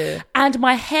 it. And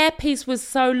my hairpiece was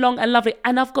so long and lovely.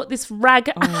 And I've got this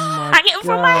rag hanging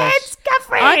from my head, gosh.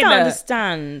 Catherine. I don't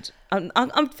understand.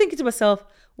 I'm thinking to myself,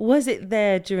 was it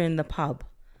there during the pub?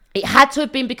 It had to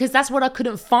have been because that's what I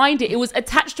couldn't find it. It was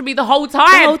attached to me the whole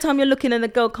time. The whole time you're looking and the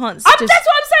girl can't. That's what I'm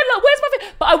saying. Like, where's my thing?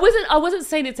 But I wasn't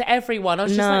saying it to everyone. I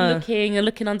was just No. like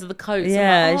looking under the coats. I'm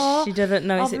Yeah, like, oh, she doesn't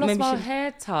know. I've lost Maybe my she-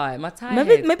 hair tie. My tie.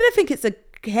 Maybe they think it's a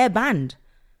hairband.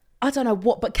 I don't know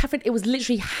what, but Catherine, it was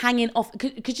literally hanging off.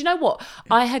 Because you know what?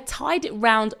 I had tied it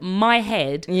round my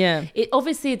head. Yeah. It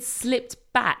obviously had slipped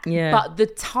back. Yeah. But the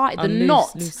Loose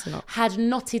knot knot. had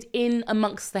knotted in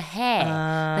amongst the hair.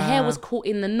 The hair was caught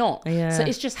in the knot. Yeah. So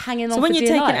it's just hanging on. So when for you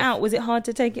dear take life. it out, was it hard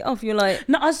to take it off? You're like.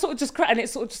 No, I sort of just cried and it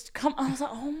sort of just come. I was like,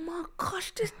 oh my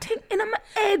gosh, this thing in my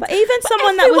head. But even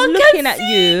someone that was everyone looking can at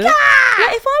see you, that.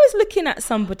 like if I was looking at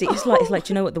somebody, it's like,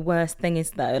 do you know what the worst thing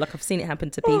is though? Like I've seen it happen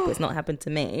to people. It's not happened to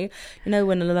me. You know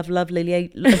when a lovely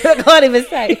lady, I can't even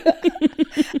say,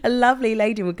 a lovely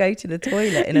lady will go to the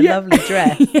toilet in a lovely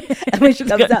dress, and when she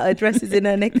comes out, her dress is in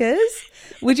her knickers.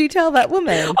 Would you tell that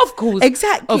woman? Of course.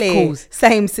 Exactly. Of course.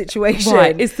 Same situation.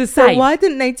 Right, it's the So same. why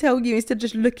didn't they tell you instead of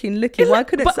just looking? Why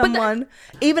couldn't but someone,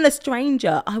 even a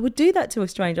stranger, I would do that to a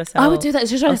stranger. I would do that.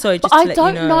 It's just Oh, sorry, just but to I let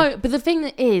don't you know. But the thing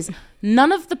is,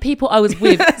 none of the people I was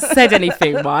with said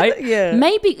anything, right? Yeah.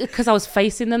 Maybe because I was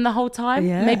facing them the whole time.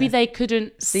 Yeah. Maybe they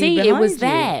couldn't See see it was behind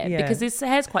you. there Yeah. because his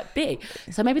hair's quite big.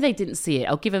 So maybe they didn't see it.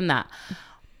 I'll give them that.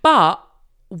 But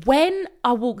when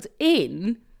I walked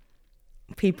in,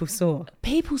 People saw.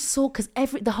 people saw because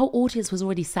the whole audience was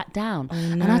already sat down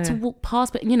and I had to walk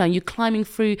past, but you're climbing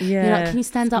through, you're like, can you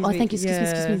stand up? Excuse Oh, thank you, me.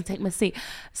 excuse me, take my seat.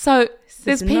 So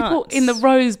there's is people nuts. in the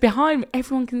rows behind me.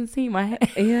 Everyone can see my hair.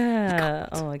 Yeah.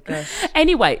 Oh my gosh.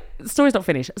 Anyway, the story's not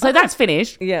finished. So that's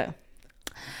finished. Yeah.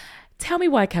 Tell me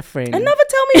why, Catherine. Another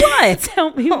tell me why.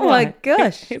 Tell me Oh why. my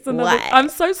gosh. It's another, Why? I'm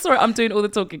so sorry I'm doing all the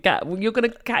talking, Cat. Well, you're going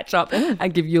to catch up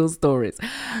and give your stories.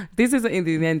 This isn't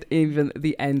even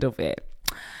the end of it.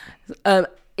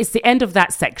 It's the end of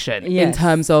that section in Yes.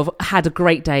 terms of had a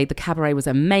great day. The cabaret was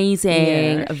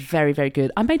amazing. Yeah. Very, very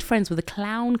good. I made friends with a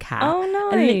clown cat. Oh,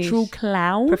 A nice. literal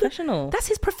clown. Professional. That's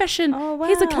his profession. Oh, wow.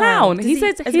 He's a clown. Does He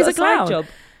says has he's got a clown. side job?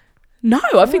 No,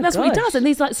 I think that's what he gosh. does. And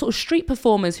these like sort of street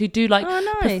performers who do like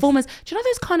Oh, nice. performers. Do you know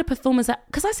those kind of performers that?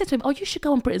 Because I said to him, "Oh, you should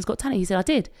go on Britain's Got Talent." He said, "I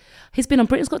did." He's been on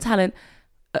Britain's Got Talent.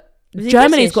 Was he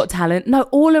Germany's British? Got Talent. No,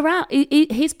 all around.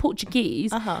 He's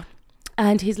Portuguese, Uh-huh.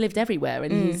 and he's lived everywhere,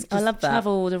 and he's just I love that.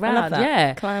 travelled I around. love that.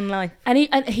 Yeah, Clown life. and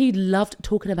he loved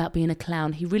talking about being a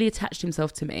clown. He really attached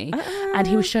himself to me, and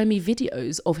he was showing me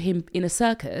videos of him in a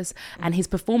circus and his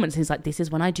performance. He's like, "This is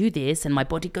when I do this, and my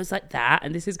body goes like that,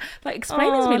 and this is like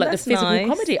explaining to me like the that's physical nice.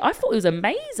 comedy." I thought it was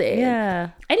amazing. Yeah.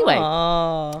 Anyway,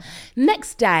 Oh.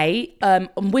 next day, I'm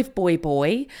with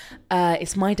Boy.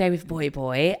 It's my day with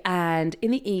Boy, and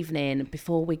in the evening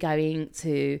before we're going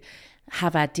to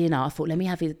have our dinner, I thought, let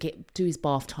me do his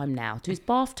bath time now. Do his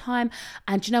bath time,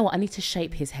 and do you know what? I need to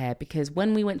shape his hair because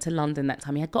when we went to London that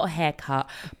time, he had got a haircut,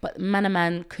 but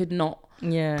man could not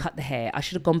cut the hair. I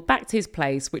should have gone back to his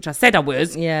place, which I said I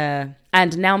was. Yeah.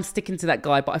 And now I'm sticking to that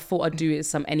guy, but I thought I'd do it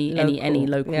some any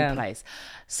local yeah. place.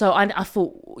 So I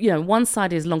thought, one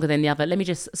side is longer than the other. Let me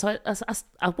just, so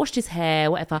I washed his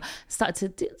hair, whatever,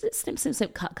 started to do,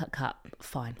 snip, cut.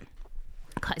 Fine.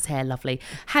 Cut his hair, lovely.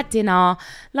 Had dinner,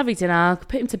 lovely dinner,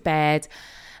 put him to bed.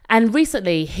 And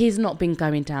recently, he's not been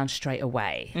going down straight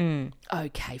away.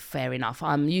 Okay, fair enough.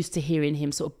 I'm used to hearing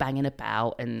him sort of banging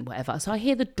about and whatever. So I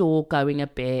hear the door going a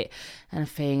bit and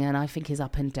I think he's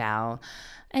up and down.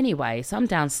 Anyway, so I'm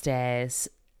downstairs,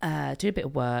 do a bit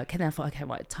of work, and then I thought, okay,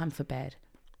 right, time for bed.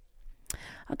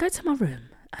 I go to my room,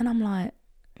 and I'm like,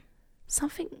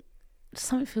 something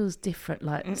feels different,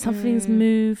 like something's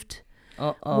moved.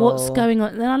 Uh-oh. What's going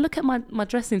on? Then I look at my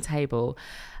dressing table,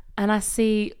 and I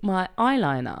see my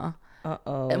eyeliner.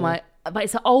 Uh-oh. But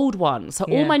it's an old one, so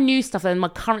all Yeah. my new stuff and my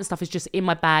current stuff is just in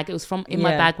my bag. It was from in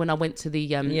my Yeah. bag when I went to the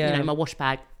my wash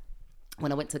bag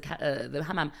when I went to the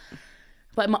hammam.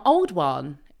 But my old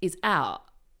one is out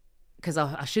because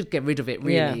I should get rid of it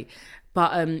really. Yeah.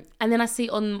 But and then I see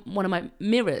on one of my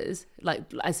mirrors, like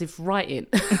as if writing,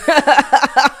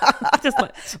 just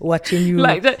like Watching you.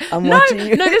 like I'm watching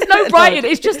you. no, there's no writing.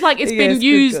 It's just like it's Yes, been good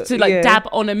used girl. to like Yeah. dab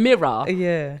on a mirror.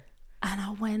 Yeah. And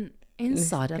I went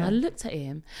inside and I looked at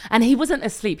him, and he wasn't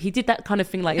asleep. He did that kind of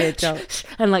thing, like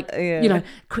and like you know,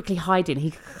 quickly hiding.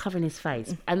 He covering his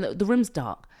face, and the room's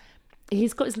dark.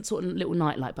 He's got his sort of little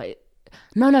nightlight, but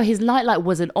no, his nightlight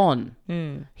wasn't on.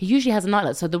 He usually has a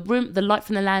nightlight, so the light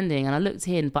from the landing, and I looked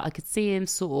in, but I could see him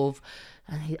sort of,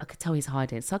 and I could tell he's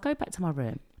hiding. So I go back to my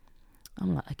room.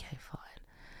 I'm like, okay, fine.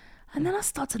 And then I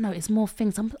start to notice more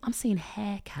things. I'm seeing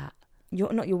hair, Kat.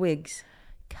 Not your wigs.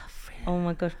 Catherine. Oh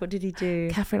my gosh, what did he do?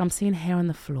 Catherine, I'm seeing hair on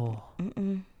the floor.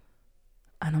 And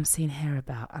I'm seeing hair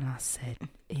about. And I said,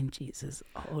 in Jesus,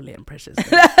 holy and precious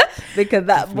name, Because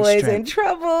that boy's in strength.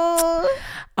 trouble.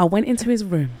 I went into his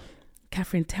room.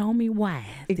 Catherine, tell me why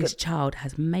this child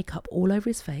has makeup all over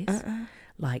his face,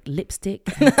 like lipstick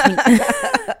and pink,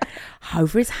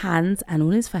 over his hands and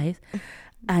on his face.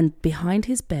 And behind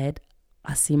his bed,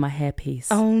 I see my hairpiece.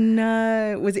 Oh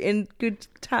no. Was it in good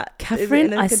tact?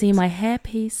 Catherine, I see my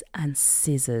hairpiece and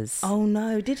scissors. Oh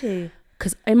no, did he?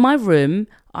 Because in my room,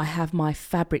 I have my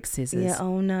fabric scissors. Yeah,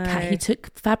 oh no. He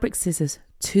took fabric scissors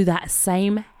to that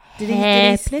same Did he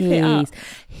hairpiece. snip it up?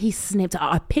 He snipped it.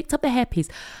 I picked up the hairpiece.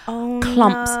 Oh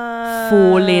Clumps no.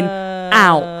 falling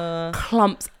out.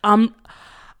 Clumps.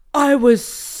 I was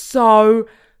so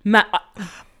mad.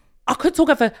 I couldn't talk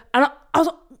over. And I was.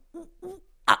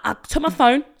 I took my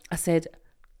phone. I said,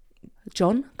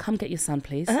 John, come get your son,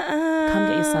 please. Come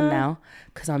get your son now,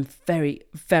 because I'm very,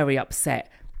 very upset.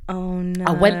 Oh no.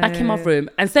 I went back in my room,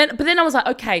 but then I was like,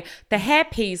 okay, the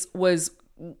hairpiece was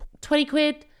 20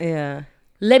 quid. Yeah.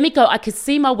 Let me go. I could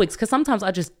see my wigs, because sometimes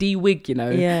I just de-wig, you know,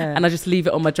 and I just leave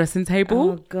it on my dressing table.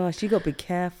 Oh gosh, you got to be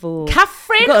careful.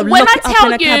 Catherine, when I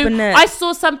tell you, I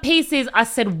saw some pieces, I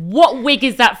said, what wig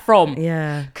is that from?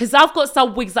 Yeah. Because I've got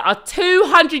some wigs that are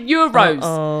 €200.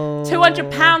 Oh.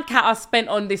 £200, Cat, I spent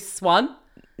on this one.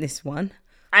 This one.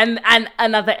 And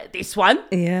another, this one.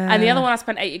 Yeah. And the other one I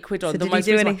spent 80 quid on. So the did he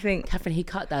do recent anything? One. Catherine, he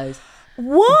cut those.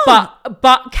 What?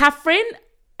 But Catherine,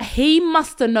 he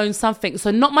must have known something. So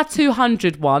not my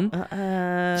 200 one.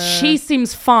 She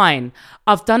seems fine.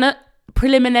 I've done a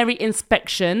preliminary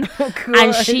inspection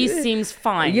and she seems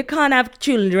fine. You can't have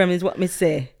children, is what me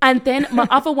say. And then my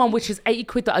other one, which is 80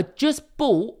 quid that I just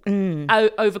bought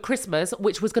over Christmas,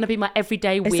 which was going to be my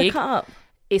everyday wig. It's a cut up.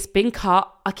 It's been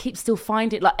cut. I keep still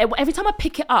finding it. Like every time I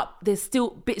pick it up, there's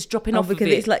still bits dropping off because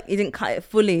of it. it's like you didn't cut it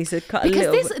fully, so cut a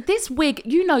little. Because this wig,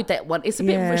 you know that one. It's a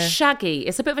bit of a shaggy.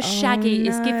 It's a bit of a shaggy.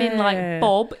 It's giving like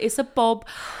bob. It's a bob,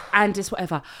 and it's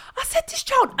whatever. I said this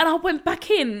child, and I went back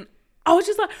in. I was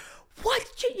just like, why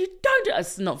did you don't do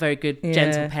it's not very good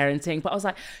gentle parenting, but I was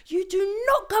like, you do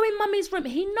not go in mummy's room.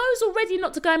 He knows already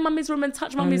not to go in mummy's room and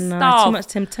touch mummy's stuff. Too much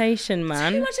temptation,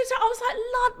 man. Too much temptation. I was like,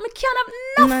 Lord, McKeon,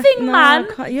 have nothing,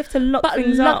 man. You have to lock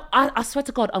things up. I swear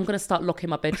to God, I'm going to start locking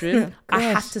my bedroom. I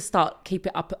have to start keep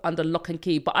it up under lock and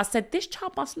key. But I said, this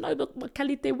child must know the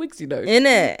qualité wigs, you know.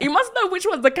 Innit? He must know which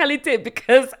one's the qualité,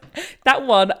 because that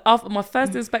one, after my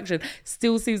first inspection,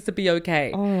 still seems to be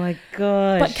okay. Oh my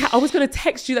gosh. But Kat, I was going to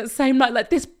text you that same night, like,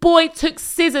 this boy took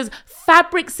scissors,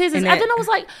 fabric scissors. And then I was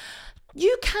like,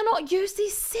 you cannot use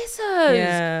these scissors.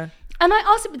 Yeah. And I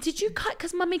asked him, did you cut,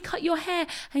 because mummy cut your hair?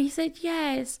 And he said,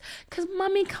 yes, because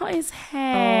mummy cut his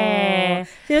hair.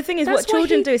 The thing is, That's what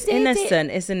children why do is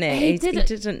innocent, isn't it? He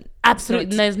didn't.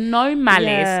 Absolutely. There's no malice.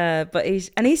 Yeah, but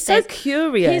he's so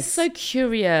curious. He's so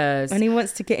curious. And he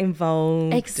wants to get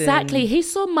involved. Exactly. He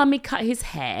saw mummy cut his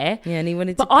hair. Yeah, and he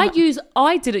wanted to. But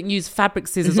I didn't use fabric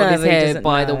scissors on his hair,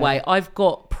 by the way. I've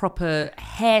got proper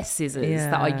hair scissors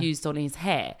that I used on his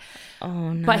hair.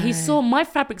 Oh no. But he saw my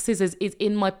fabric scissors is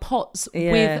in my pots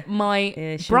with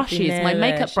my brushes, my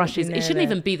makeup brushes. It shouldn't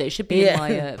even be there. It should be in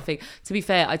my thing. To be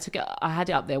fair, I had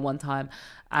it up there one time,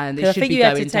 and it should be going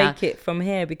down. I think you had to take it from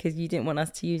here because you didn't want us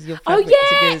to use your fabric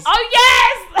scissors. Oh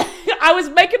yes! I was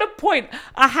making a point.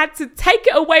 I had to take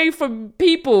it away from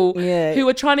people who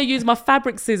were trying to use my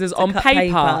fabric scissors on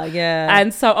paper.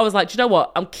 And so I was like, do you know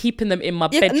what? I'm keeping them in my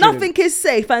bedroom. Nothing is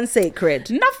safe and sacred.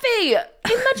 Nothing.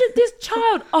 Imagine this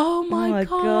child. Oh my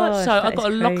God. So I've got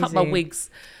to lock up my wigs.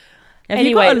 Have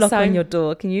you got a lock on your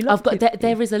door? Can you lock it?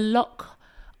 There is a lock.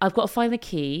 I've got to find the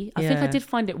key. I think I did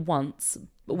find it once.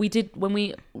 We did when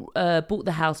we bought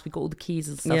the house. We got all the keys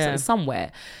and stuff so it's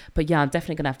somewhere. But yeah, I'm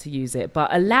definitely gonna have to use it.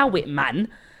 But allow it, man.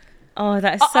 Oh,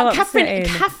 that's so upsetting.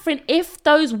 Catherine, if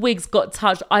those wigs got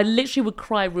touched, I literally would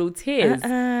cry real tears.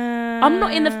 I'm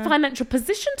not in a financial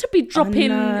position to be dropping.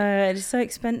 No, it's so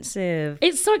expensive.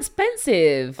 It's so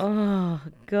expensive. Oh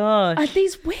gosh. And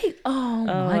these wigs. Oh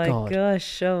my God.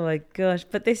 Oh my gosh.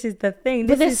 But this is the thing.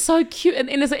 But they're so cute and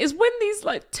innocent. It's when these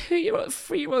like 2-year-olds,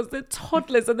 3-year-olds, they're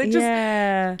toddlers and they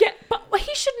just get. But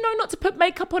he should know not to put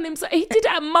makeup on him. So he did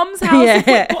it at mum's house.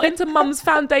 He got into mum's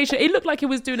foundation. He looked like he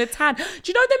was doing a tan. Do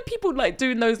you know them people like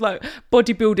doing those like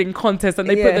bodybuilding contests and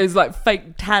they put those like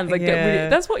fake tans? Like get really.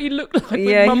 That's what you look like.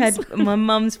 Yeah, he had my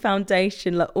mum's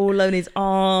foundation like all on his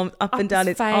arms, up and down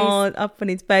his arms, up on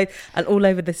his face, and all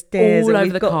over the stairs. All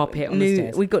over the carpet on the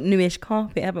stairs. We've got newish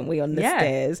carpet, haven't we, on the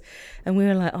stairs? And we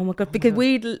were like, oh my God, because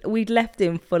we'd left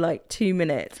him for like 2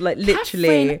 minutes, like literally.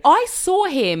 Catherine, I saw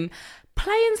him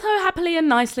playing so happily and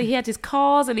nicely. He had his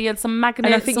cars and he had some magnets.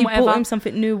 And I think you bought him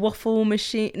something new, waffle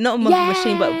machine, not a waffle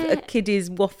machine, but a kiddie's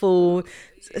waffle.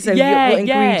 So what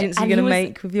ingredients are you going to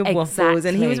make with your waffles?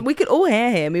 And we could all hear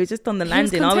him. He was just on the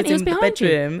landing. I was in the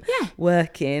bedroom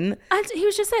working. And he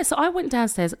was just there. So I went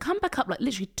downstairs, come back up like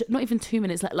literally not even 2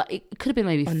 minutes. Like it could have been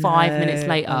maybe 5 minutes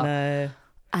later.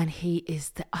 And he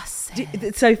is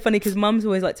it's so funny because mum's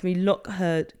always like to me, close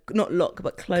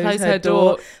her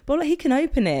door. But like, he can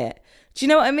open it. Do you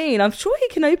know what I mean? I'm sure he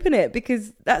can open it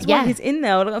because that's why he's in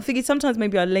there. I'm thinking sometimes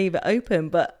maybe I leave it open,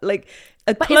 but like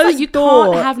a closed you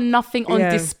door. Can't have nothing on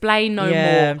display no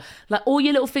more. Like all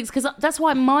your little things, because that's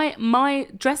why my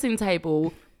dressing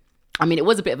table. I mean, it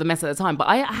was a bit of a mess at the time, but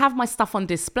I have my stuff on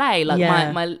display, like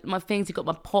my things. You got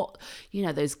my pot, you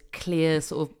know, those clear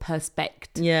sort of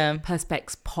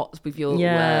perspex pots with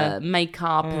your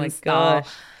makeup and stuff.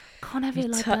 Gosh. Can't have it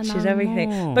like that touches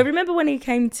everything. But remember when he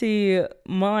came to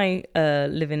my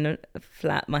living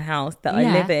flat, my house that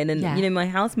I live in, and you know, my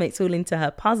housemate's all into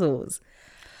her puzzles.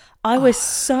 I was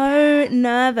so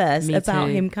nervous about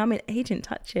him coming. He didn't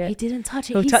touch it. He didn't touch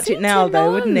it. He'll touch it now,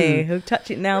 though, wouldn't he? He'll touch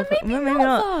it now. Maybe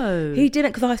not. He didn't,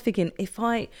 because I was thinking,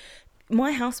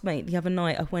 my housemate the other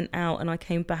night, I went out and I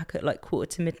came back at like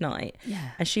midnight.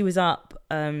 Yeah. And she was up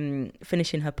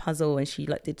finishing her puzzle, and she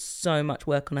like did so much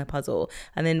work on her puzzle.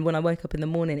 And then when I woke up in the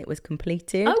morning, it was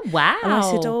completed. Oh, wow. And I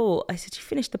said, you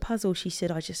finished the puzzle? She said,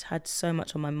 I just had so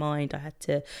much on my mind. I had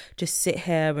to just sit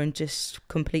here and just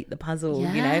complete the puzzle,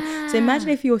 you know? So imagine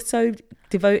if you're so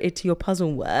devoted to your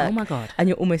puzzle work. Oh my God. And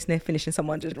you're almost near finishing,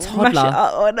 someone just toddler. Mash it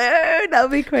up. Oh no, that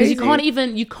would be crazy.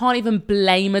 Because you can't even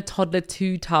blame a toddler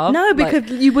too tough. No, because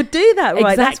you would do that,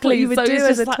 right? Exactly. That's what you would do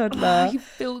as a toddler. Oh, you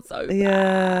feel so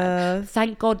bad.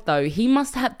 Thank God, though. He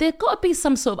must have. There's got to be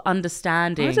some sort of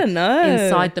understanding. I don't know,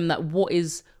 inside them that what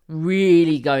is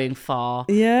really going far.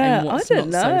 Yeah, and what's I don't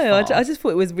know. So far. I just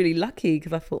thought it was really lucky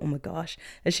because I thought, oh my gosh,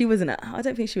 and she wasn't. I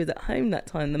don't think she was at home that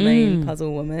time. The main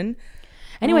puzzle woman.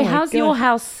 Anyway, how's your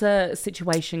house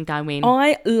situation going?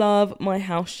 I love my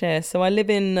house share. So I live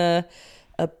in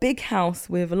a big house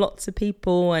with lots of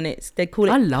people, and they call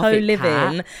it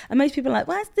co-living. And most people are like,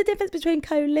 what's the difference between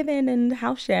co-living and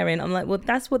house sharing? I'm like, well,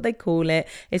 that's what they call it.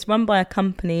 It's run by a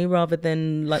company rather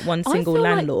than like one single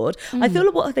landlord. I feel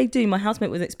like what they do, my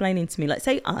housemate was explaining to me, like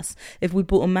say us, if we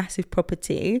bought a massive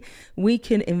property, we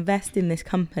can invest in this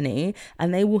company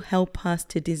and they will help us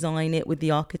to design it with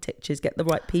the architectures, get the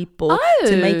right people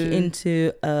to make it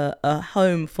into a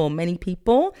home for many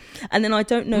people. And then I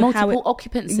don't know multiple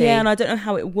occupancy. Yeah, and I don't know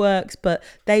how it works, but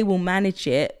they will manage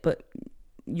it, but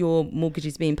your mortgage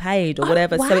is being paid or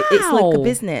whatever. Wow. So it's like a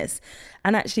business.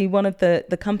 And actually one of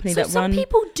the company that some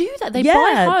people do that. They buy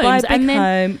homes buy a big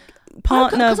home,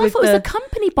 partner because I thought it was the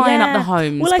company buying up the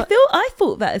homes. Well, I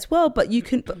thought that as well, but you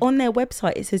can, on their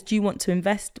website it says, do you want to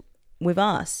invest with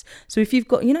us? So if you've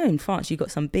got, you know, in France you've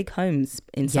got some big homes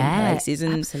in some places,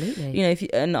 and absolutely, you know, if you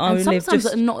and sometimes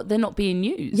they're not being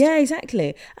used. Yeah,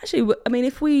 exactly. Actually, I mean,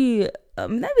 if we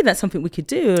maybe that's something we could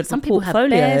do. Some people have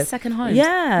bare second homes.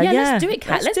 Yeah. Let's do it,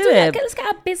 Kat. Let's do it. Let's get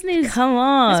our business. Come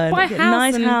on, let's buy a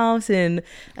house, nice house and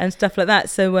stuff like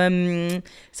that. So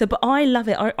but I love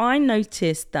it. I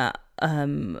noticed that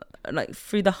like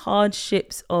through the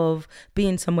hardships of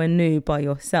being somewhere new by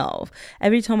yourself,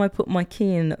 every time I put my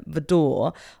key in the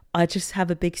door, I just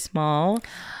have a big smile,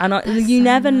 and you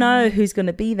never know who's going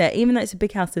to be there. Even though it's a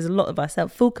big house, there's a lot of us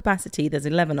at full capacity. There's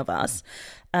 11 of us,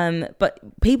 but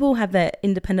people have their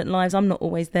independent lives. I'm not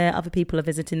always there. Other people are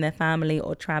visiting their family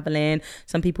or traveling.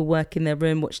 Some people work in their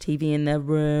room, watch TV in their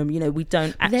room. You know, we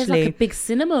don't actually. There's like a big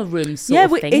cinema room sort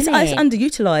of thing. It's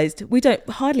underutilized. We don't.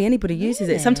 Hardly anybody uses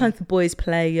it. Sometimes the boys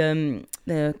play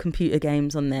the computer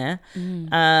games on there,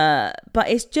 but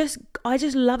it's just, I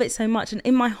just love it so much, and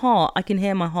in my heart, I can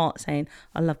hear my heart saying,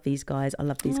 I love these guys, I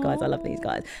love these guys, I love these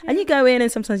guys. And you go in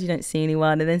and sometimes you don't see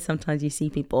anyone, and then sometimes you see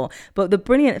people. But the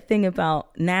brilliant thing about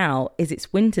now is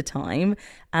it's winter time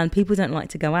and people don't like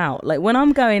to go out. Like when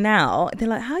I'm going out, they're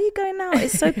like, how are you going out?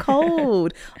 It's so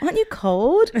cold. Aren't you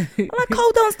cold? I'm like,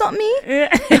 cold don't stop me.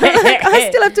 Like, I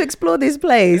still have to explore this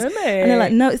place. Isn't it? And they're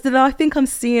like, no, it's that I think I'm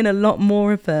seeing a lot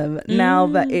more of them now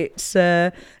that it's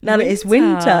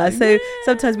winter. So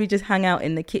sometimes we just hang out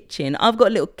in the kitchen. I've got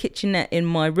a little kitchenette in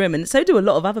my room, and so do a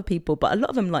lot of other people, but a lot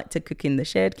of them like to cook in the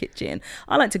shared kitchen.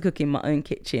 I like to cook in my own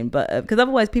kitchen, but because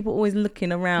otherwise people are always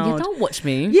looking around. You don't watch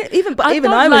me. Yeah, even I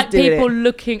don't was like doing people it.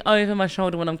 looking over my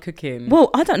shoulder when I'm cooking. Well,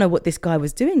 I don't know what this guy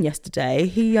was doing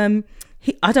yesterday.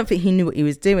 I don't think he knew what he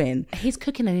was doing. He's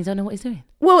cooking and he don't know what he's doing.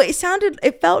 Well, it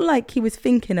felt like he was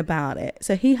thinking about it.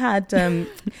 So he had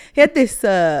this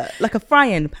like a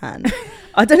frying pan.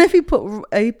 I don't know if he put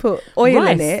oil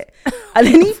Rice. in it, and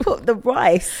then he put the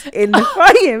rice in the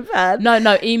frying pan.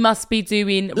 No, he must be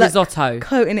doing Like, risotto.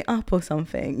 coating it up or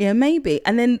something. Yeah, maybe.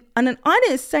 And then I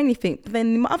didn't say anything. But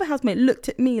then my other housemate looked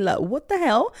at me like, "What the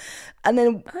hell?" And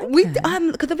then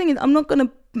because the thing is, I'm not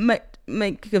gonna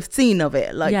make a scene of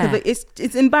it. Like, 'cause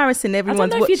it's embarrassing. I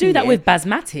Everyone's don't know if you watching do that it. with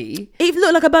basmati. It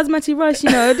looked like a basmati rice,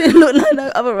 it didn't look like no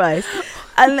other rice.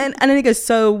 And then he goes,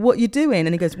 "So what you doing?"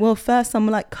 And he goes, "Well, first I'm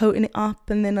like coating it up,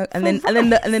 and then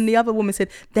the other woman said,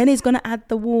 then he's gonna add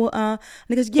the water." And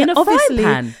he goes, "Yeah, In a frying obviously."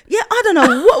 pan? Yeah, I don't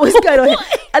know what was going on here.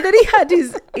 And then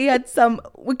he had some.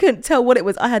 We couldn't tell what it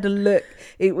was. I had to look.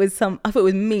 It was I thought it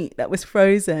was meat that was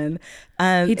frozen.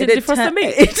 He did defrost the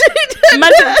meat. He didn't.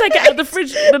 Man didn't take it out of the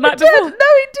fridge the night before. No,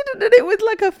 he didn't. And it was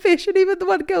like a fish. And even the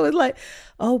one girl was like,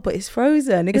 "Oh, but it's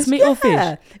frozen." He It's goes, meat or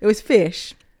fish? It was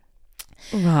fish.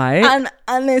 Right.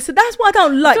 And then so that's why I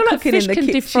don't like I feel like cooking fish in the can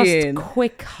kitchen. defrost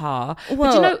quicker. But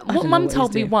Well, you know I what don't know Mum what told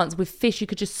he's me doing. once with fish, you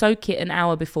could just soak it an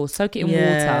hour before, soak it in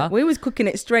Yeah, water. we was cooking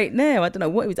it straight there. I don't know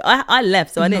what it was. I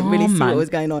left, so I didn't really see man. what was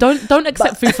going on. Don't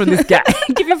accept food from this guy.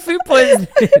 Give you food poisoning.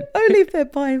 Only if they're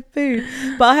buying food.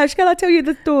 But shall I tell you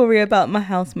the story about my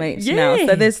housemates now? Yeah.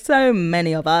 So there's so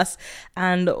many of us,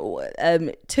 and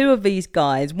two of these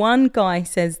guys. One guy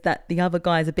says that the other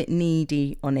guy is a bit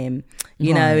needy on him.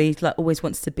 You know, he's like always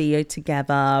wants to be together.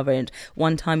 And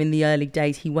one time in the early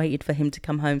days, he waited for him to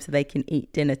come home so they can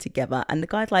eat dinner together. And the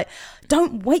guy's like,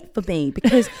 "Don't wait for me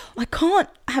because I can't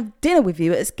have dinner with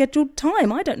you at a scheduled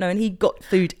time. I don't know." And he got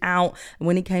food out. And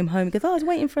when he came home, he goes, "Oh, I was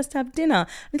waiting for us to have dinner."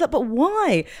 And he's like, "But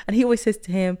why?" And he always says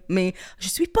to me, "Je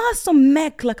suis pas son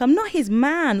mec. Like, I'm not his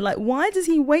man. Like, why does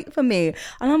he wait for me?"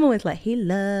 And I'm always like, "He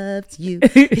loves you."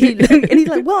 And he's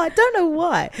like, "Well, I don't know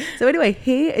why." So anyway,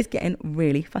 he is getting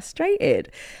really frustrated.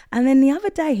 And then the other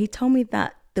day, he told me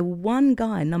that the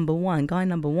guy number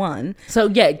one. So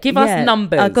yeah, give us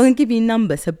numbers. I'm going to give you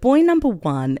numbers. So boy number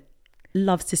one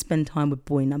loves to spend time with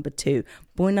boy number two.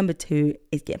 Boy number two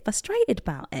is getting frustrated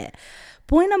about it.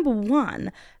 Boy number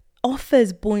one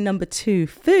offers boy number two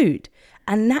food.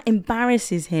 And that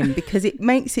embarrasses him because it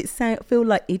makes it feel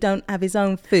like he don't have his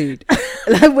own food.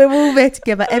 Like, we're all there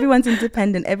together. Everyone's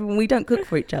independent. We don't cook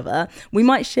for each other. We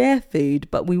might share food,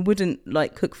 but we wouldn't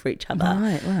like cook for each other.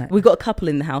 Right. We've got a couple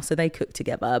in the house, so they cook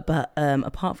together. But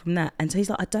apart from that, and so he's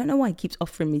like, "I don't know why he keeps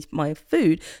offering me my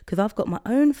food because I've got my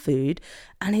own food."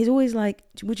 And he's always like,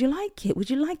 "Would you like it? Would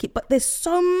you like it?" But there's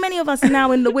so many of us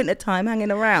now in the wintertime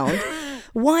hanging around.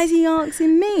 Why is he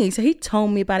asking me? So he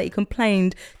told me about it. He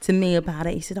complained to me about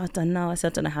it. He said, "I don't know." I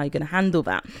said, "I don't know how you're going to handle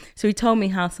that." So he told me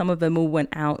how some of them all went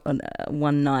out on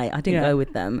one night. I didn't go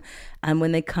with them. And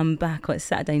when they come back on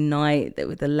Saturday night, they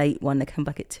were the late one. They come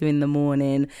back at 2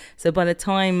 a.m. So by the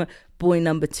time boy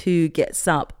number two gets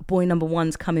up, boy number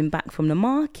one's coming back from the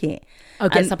market. Oh,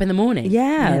 gets up in the morning.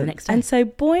 Yeah. The next day. And so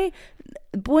boy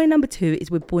number two is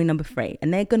with boy number three,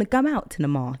 and they're going to go out to the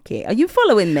market. Are you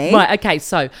following me? Right. Okay.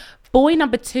 So boy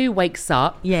number two wakes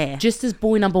up. Yeah. Just as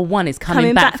boy number one is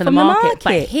coming back from the market.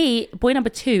 But boy number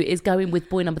two is going with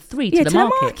boy number three to the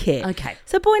market. Okay.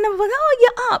 So boy number one, "Oh,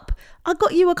 you're up. I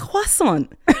got you a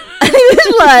croissant." And he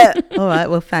was like, "All right,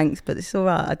 well, thanks, but it's all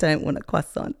right. I don't want a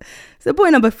croissant." So boy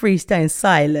number three staying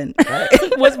silent. Right?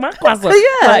 What's my croissant?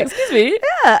 Yeah. Like, excuse me.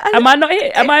 Yeah. Am I not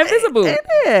here? Am I invisible?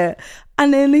 Yeah.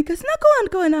 And then he goes, "No,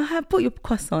 go on. I have bought your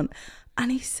croissant."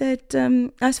 And he said,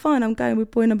 "That's fine. I'm going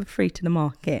with boy number three to the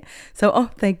market." So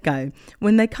off they go.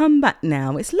 When they come back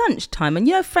now, it's lunchtime. And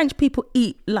you know, French people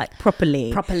eat like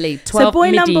properly. 12 So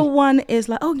boy midi. number one is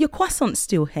like, "Oh, your croissant's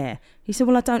still here." He said,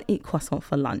 "Well, I don't eat croissant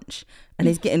for lunch." And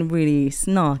he's getting really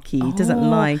snarky. He doesn't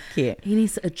like it. He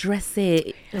needs to address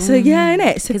it. So yeah,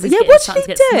 innit? So yeah, what should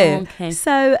he do?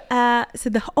 So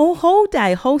the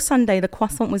whole Sunday, the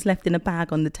croissant was left in a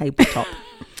bag on the tabletop.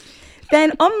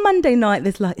 Then on Monday night,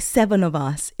 there's like 7 of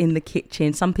us in the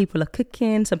kitchen. Some people are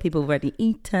cooking, some people have already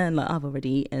eaten, like I've already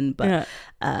eaten, but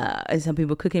some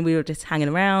people are cooking. We were just hanging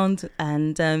around,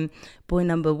 and boy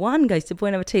number one goes to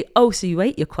boy number two, "Oh, so you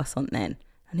ate your croissant then?"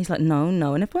 And he's like, no.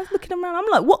 And everyone's looking around. I'm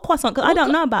like, "What croissant?" Because I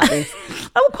don't know about this.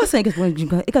 "Oh, what croissant?" He goes, "Well, he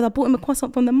goes, I bought him a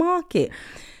croissant from the market."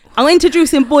 I'm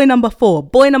introducing boy number 4.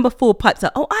 Boy number 4 pipes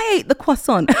up. Oh, I ate the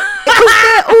croissant. It was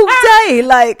there all day.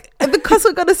 Like, the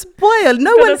croissant got to spoil.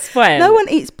 No one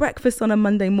eats breakfast on a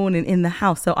Monday morning in the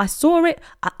house. So I saw it,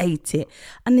 I ate it.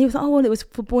 And he was like, oh, well, it was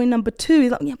for boy number 2.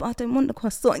 He's like, yeah, but I don't want the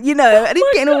croissant, you know. And he's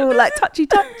getting all like touchy.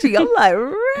 I'm like,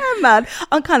 man,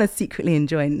 I'm kind of secretly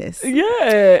enjoying this.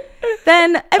 Yeah.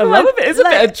 Then everyone, I love it. It's a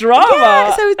bit of drama.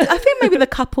 Yeah, so I think maybe the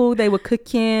couple, they were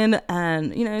cooking,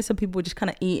 and you know, some people were just kind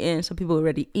of eating, some people were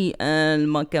already eaten.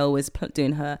 My girl was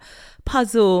doing her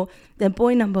puzzle. Then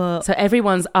boy number, so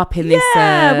everyone's up in this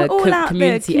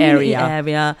community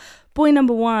area. Boy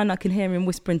number 1, I can hear him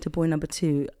whispering to boy number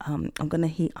 2, I'm gonna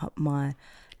heat up my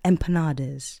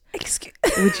empanadas. Excuse.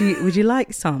 Would you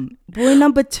like some? Boy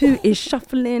number 2 is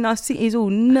shuffling. I see he's all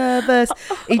nervous.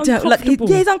 He's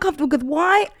uncomfortable because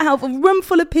why? Out of a room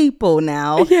full of people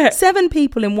now, 7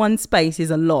 people in one space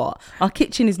is a lot. Our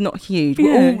kitchen is not huge.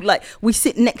 We're all like, we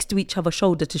sit next to each other,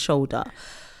 shoulder to shoulder.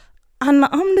 And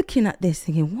I'm looking at this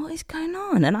thinking, what is going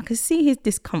on? And I can see his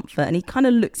discomfort, and he kind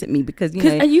of looks at me because, you know.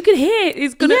 And you can hear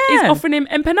he's offering him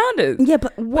empanadas. Yeah,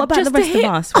 but what about the rest of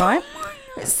us, right?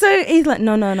 So he's like,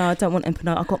 no, I don't want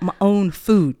empanada. I got my own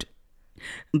food.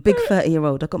 Big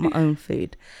 30-year-old, I got my own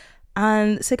food.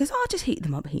 And so he goes, I'll just heat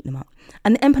them up.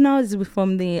 And the empanadas were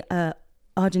from the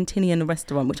Argentinian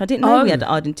restaurant, which I didn't know we had an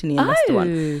Argentinian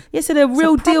restaurant. Yeah, so they're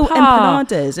real deal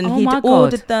empanadas. And he'd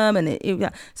ordered them.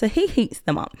 So he heats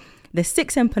them up. There's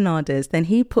 6 empanadas. Then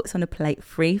he puts on a plate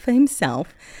 3 for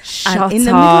himself. And in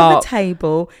the middle of the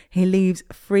table, he leaves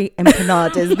 3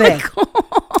 empanadas there.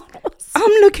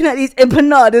 I'm looking at these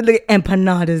empanadas.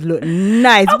 Empanadas look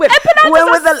nice. When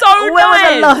was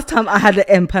the last time I had an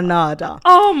empanada?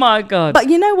 Oh my God. But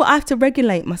you know what? I have to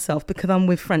regulate myself because I'm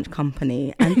with French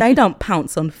company and they don't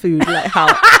pounce on food like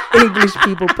how English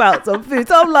people pounce on food.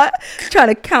 So I'm like trying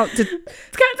to count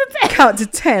to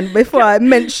 10 before I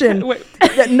mention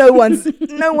that no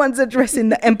one's addressing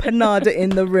the empanada in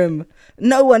the room.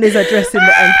 No one is addressing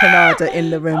the empanada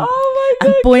in the room. Oh my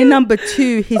God. And boy number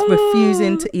 2, he's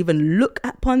refusing to even look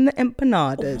upon the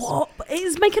empanadas. What?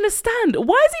 He's making a stand.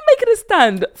 Why is he making a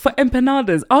stand for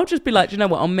empanadas? I'll just be like, do you know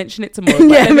what? I'll mention it tomorrow.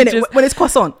 When it's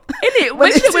croissant.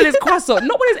 When it's croissant,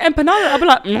 not when it's empanada. I'll be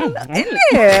like,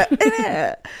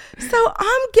 So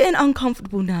I'm getting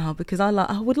uncomfortable now because I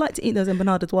would like to eat those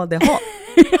empanadas while they're hot.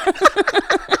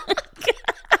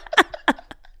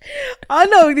 I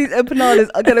know these empanadas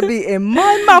are going to be in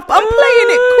my mouth. I'm playing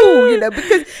it cool, you know,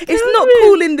 because it's not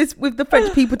cool in this with the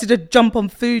French people to just jump on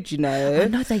food, you know.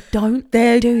 No, they don't.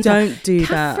 Do that.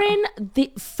 Catherine,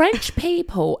 the French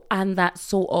people and that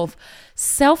sort of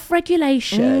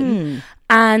self-regulation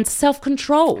and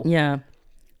self-control. Yeah.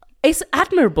 It's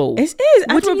admirable. It is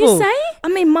admirable. What did you say? I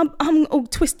mean, I'm all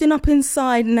twisting up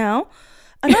inside now.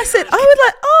 And I said, I was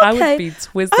like, oh, okay. I would be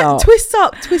twist up. Twist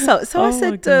up. So I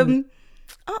said,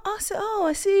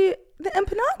 I see the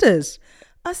empanadas.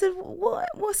 I said,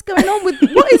 what's going on with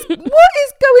what is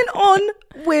going on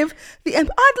with the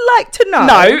I'd like to know.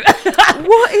 No.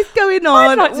 What is going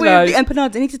on with the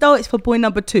empanadas? And he said, it's for boy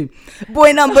number 2.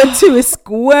 Boy number 2 is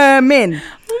squirming.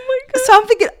 Oh my God. So I'm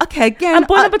thinking, okay, again. And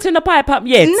boy number 2 not pipe up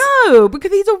yet. No,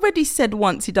 because he's already said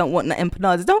once he don't want the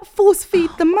empanadas. Don't force feed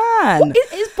the man.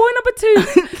 Is boy number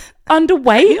 2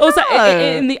 underweight? Or is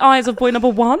that in the eyes of boy number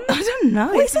 1? I don't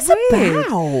know. What is this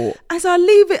about? As I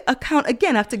leave it a count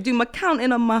again, I have to do my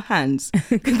counting on my hands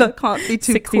because I can't be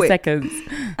too 60 quick. seconds.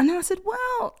 And then I said,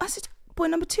 boy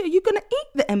number 2, you're going to eat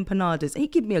the empanadas. And he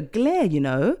gave me a glare, you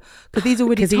know, because he's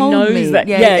already told me. That,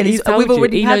 we've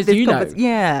already had this conversation.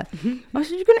 Yeah. Mm-hmm. I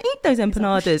said, you're going to eat those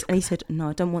empanadas. And he said, no,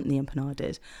 I don't want the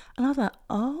empanadas. And I was like,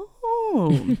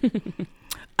 oh.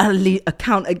 I'll leave a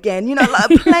count again, you know, like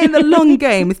playing the long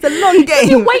game. It's the long game.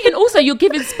 You're waiting. Also, you're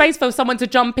giving space for someone to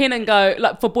jump in and go,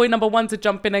 like for boy number 1 to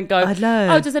jump in and go, I know.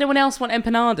 Oh, does anyone else want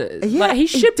empanadas? Yeah, like, he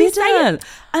should be saying.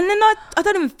 And then I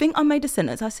don't even think I made a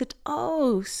sentence. I said,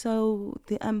 oh, so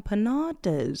the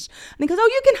empanadas. And he goes, oh,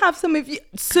 you can have some if you.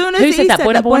 As soon as he said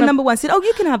that, boy number 1 said, oh,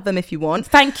 you can have them if you want.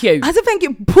 Thank you. I said, thank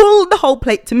you. Pull the whole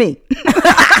plate to me.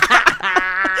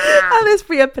 And there's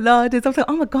 3 empanadas. I was like,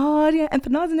 oh my God, yeah,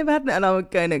 empanadas, never had that. And I was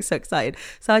going so excited.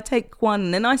 So I take one,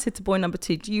 and then I said to boy number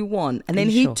 2, do you want? And then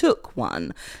he took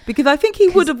one because I think he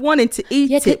would have wanted to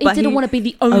eat it, but he didn't want to be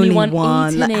the only one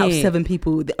eating like it. Out of 7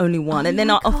 people, the only one. And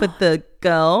then I offered the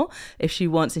girl if she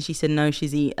wants, and she said no,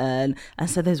 she's eaten. And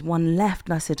so there's one left,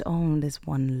 and I said, oh, there's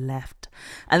one left.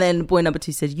 And then boy number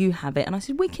 2 said, you have it. And I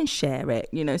said, we can share it,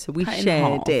 you know. So we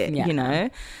shared it, you know.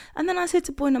 And then I said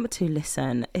to boy number 2,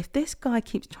 listen, if this guy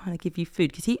keeps trying to give you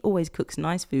food, because he always cooks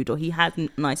nice food, or he has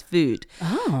nice food,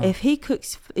 if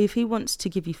he wants to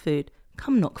give you food,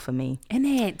 come knock for me.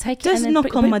 Innit? Take it. Just and then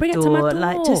knock on my bring it to door.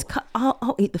 Like, just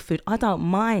I'll eat the food. I don't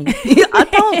mind. I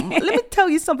don't. Let me tell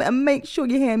you something, and make sure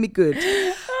you hear me good.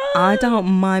 I don't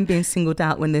mind being singled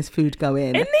out when there's food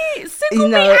going. Innit? Single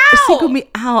me out. Single me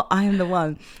out. I am the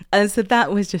one. And so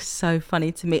that was just so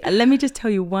funny to me. And let me just tell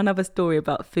you one other story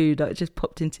about food that just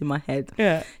popped into my head.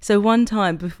 Yeah. So one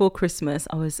time before Christmas,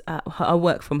 I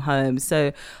work from home.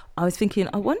 So I was thinking,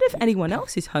 I wonder if anyone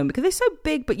else is home, because they're so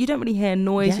big, but you don't really hear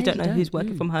noise. Yeah, you don't know who's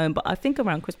working from home. But I think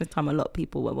around Christmas time, a lot of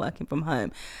people were working from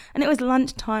home. And it was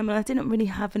lunchtime and I didn't really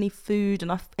have any food.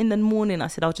 And in the morning, I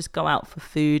said, I'll just go out for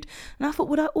food. And I thought,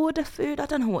 would I order food? I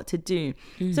don't know what to do.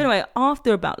 So anyway,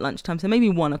 after about lunchtime, so maybe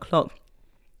 1 o'clock,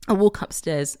 I walk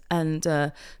upstairs and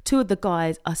 2 of the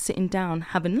guys are sitting down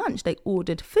having lunch. They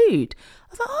ordered food. I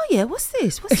was like, oh yeah, what's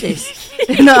this?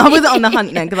 No, I wasn't on the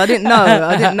hunt then because I didn't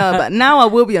know. But now I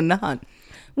will be on the hunt.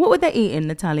 What were they eating,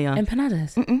 Natalia?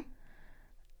 Empanadas.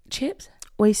 Chips.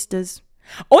 Oysters.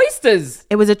 Oysters.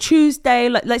 It was a Tuesday,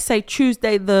 like let's say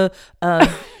Tuesday the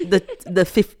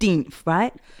 15th,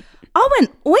 right? I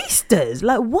went, oysters?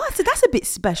 Like what? So that's a bit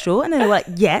special. And they were like,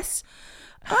 yes.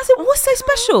 I said, what's so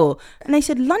special? And they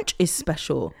said, lunch is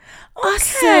special. I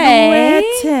said, where?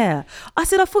 I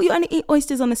said, I thought you only eat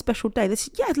oysters on a special day. They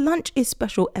said, yeah, lunch is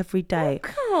special every day.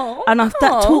 And that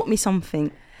taught me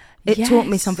something. It taught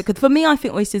me something. Because for me, I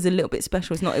think oysters are a little bit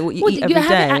special. It's not what you eat every day. You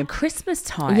have it at Christmas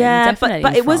time. Yeah,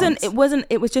 but it wasn't.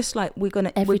 It was just like we're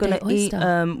gonna eat.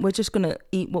 We're just gonna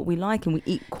eat what we like, and we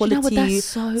eat quality. Do you know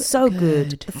what? That's so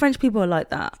good. The French people are like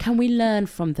that. Can we learn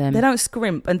from them? They don't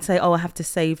scrimp and say, "Oh, I have to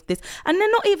save this," and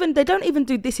they're not even. They don't even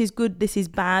do this is good, this is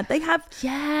bad. They have.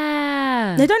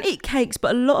 Yeah. They don't eat cakes,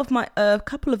 but a lot of my a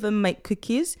couple of them make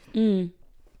cookies.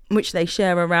 Which they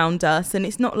share around us, and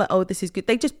it's not like, oh, this is good.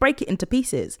 They just break it into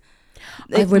pieces.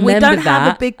 I remember we don't that.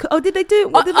 have a big. Oh, did they do?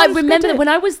 What did I they remember do? that when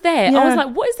I was there. I was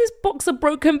like, "What is this box of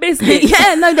broken biscuits?"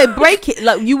 Yeah, no, they break it.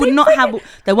 Like you would not have.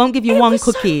 They won't give you one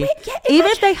cookie. So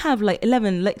even if they have like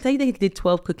 11. Like say they did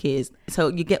 12 cookies, so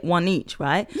you get one each,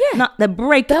 right? Yeah. No, they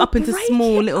break it up into break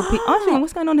small it little pieces. I think,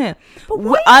 what's going on here?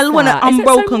 But I want an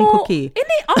unbroken cookie.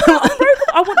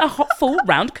 I want a hot, full,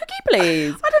 round cookie,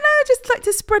 please. I don't know. I just like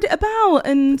to spread it about,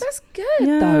 and that's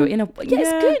good though.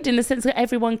 It's good in the sense that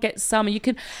everyone gets some. And you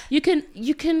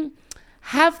can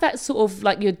have that sort of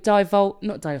like you're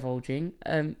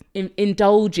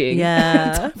indulging.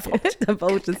 Yeah,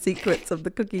 divulge the secrets of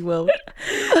the cookie world.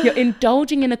 You're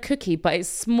indulging in a cookie, but it's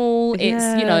small.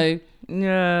 It's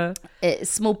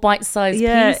it's small bite-sized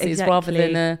pieces rather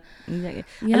than a. Exactly.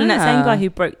 And then that same guy who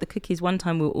broke the cookies, one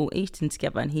time we were all eating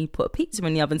together and he put a pieces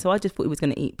in the oven, so I just thought he was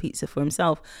going to eat pizza for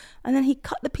himself, and then he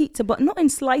cut the pizza but not in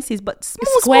slices but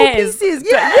small pieces.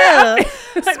 Yeah.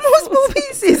 small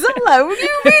pieces. I'm like, would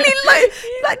you really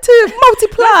like to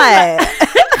multiply?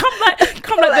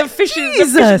 come like the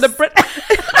fishes, the bread.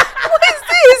 What is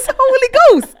this? Holy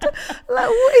Ghost! Like,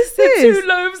 what is this? The 2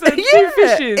 loaves and 2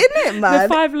 fishes. Isn't it, man? The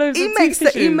 5 loaves and 2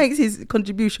 fishes. He makes his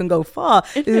contribution go far.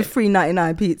 It's a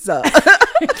 $3.99 pizza.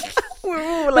 We're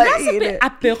all like, that's a bit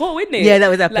apéro, isn't it? Yeah, that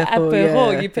was apéro. Like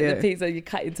apéro, yeah, you put the pizza, you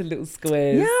cut into little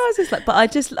squares. Yeah, I was just like, but I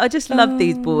just love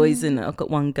these boys, and I've got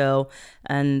one girl,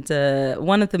 and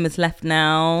one of them has left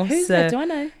now. Who's that? Do I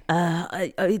know?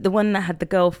 The one that had the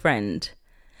girlfriend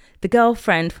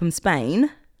from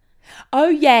Spain. Oh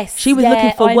yes, she was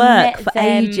looking for work for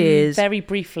ages. Very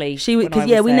briefly, she was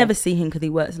because we never see him because he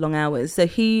works long hours. So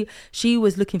she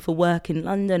was looking for work in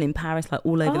London, in Paris, like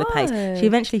all over the place. She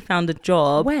eventually found a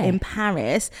job in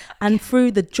Paris, and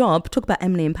through the job, talk about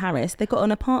Emily in Paris, they got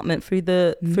an apartment through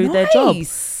their job.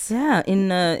 Yeah,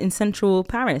 in central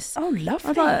Paris. Oh,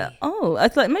 lovely. I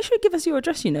was like, make sure you give us your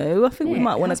address. I think we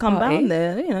might want to come down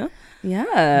there.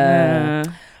 Yeah.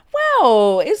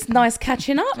 Well, it's nice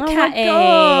catching up, Oh Catty. my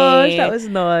gosh, that was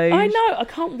nice. I know. I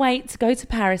can't wait to go to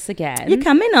Paris again. You're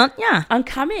coming, aren't you? I'm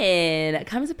coming.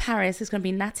 Coming to Paris. It's going to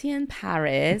be Natty in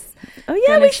Paris. Oh,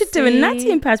 yeah, we should do a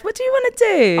Natty in Paris. What do you want to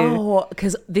do? Oh,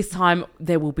 because this time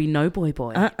there will be no boy.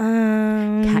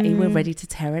 Catty, we're ready to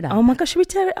tear it up. Oh, my gosh, should we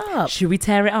tear it up? Should we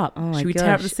tear it up? Oh, should we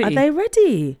tear up the city? Are they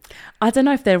ready? I don't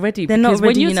know if they're ready. They're not ready,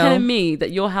 when you're telling me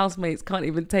that your housemates can't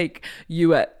even take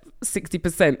you at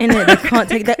 60%. In it, they can't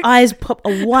take their eyes pop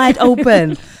wide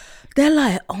open. They're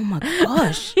like, oh my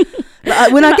gosh.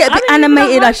 Like, when I get a bit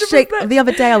animated, I shake. The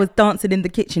other day I was dancing in the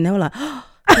kitchen. They were like, oh,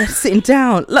 sitting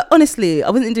down. Like, honestly, I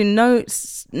wasn't doing no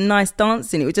nice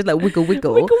dancing. It was just like wiggle.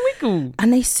 Wiggle.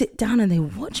 And they sit down and they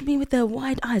watch me with their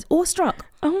wide eyes, awestruck.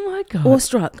 Oh my God.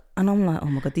 Awestruck. And I'm like, oh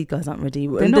my God, these guys aren't ready.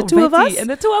 They're And not the two of ready. us. And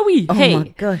the two are we. Oh Hey. my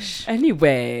gosh.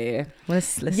 Anyway.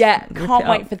 Let's Yeah, rip can't it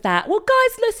wait up. for that. Well,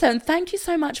 guys, listen, thank you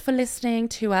so much for listening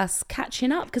to us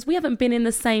catching up, because we haven't been in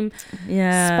the same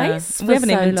space for We haven't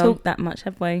so even long. talked that much,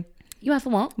 have we? You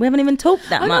haven't what? We haven't even talked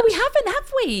that Oh much. no, we haven't,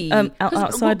 have we?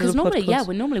 Outside of because the normally, podcast.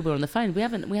 we're on the phone. We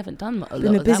haven't done a lot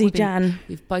Been a of busy that. Jan.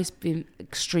 We've both been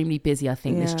extremely busy, I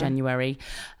think, this Yeah. January,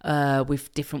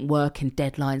 with different work and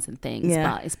deadlines and things.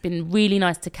 Yeah. But it's been really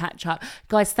nice to catch up,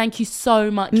 guys. Thank you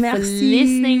so much Merci. for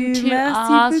listening to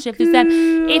us.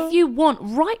 If you want,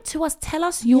 write to us. Tell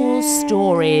us your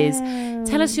stories.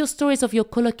 Tell us your stories of your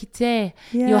coloquité,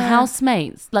 your Yeah.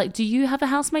 housemates. Like, do you have a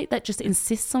housemate that just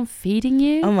insists on feeding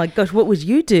you? Oh my gosh, what would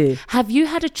you do? Have you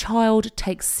had a child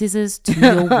take scissors to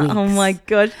your wigs? Oh my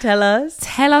gosh, tell us.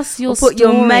 Tell us your Or put stories.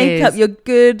 your makeup, your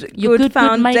good good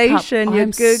foundation, makeup. your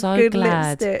I'm good so good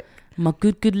glad. lipstick. My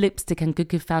good lipstick and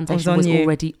good foundation on was you.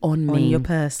 already on me. On your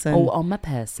person. Oh, on my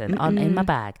person, in my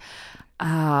bag.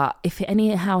 If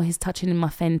anyhow he's touching in my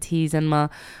Fenties and my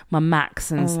Macs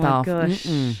and stuff. Oh my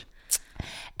gosh.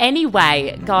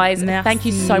 Anyway, guys, Merci. thank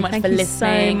you so much Thank for you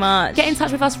listening. so much. Get in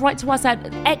touch with us. Write to us at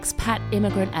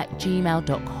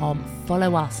expatimmigrant@gmail.com.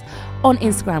 Follow us on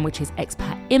Instagram, which is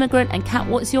expatimmigrant. And Kat,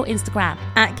 what's your Instagram?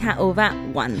 At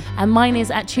 @CatOverThat1. And mine is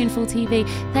at Tuneful TV.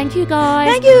 Thank you, guys.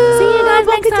 Thank you. See you guys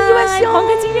Bon next time. continuation. Bon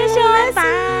continuation. Merci.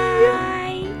 Bye.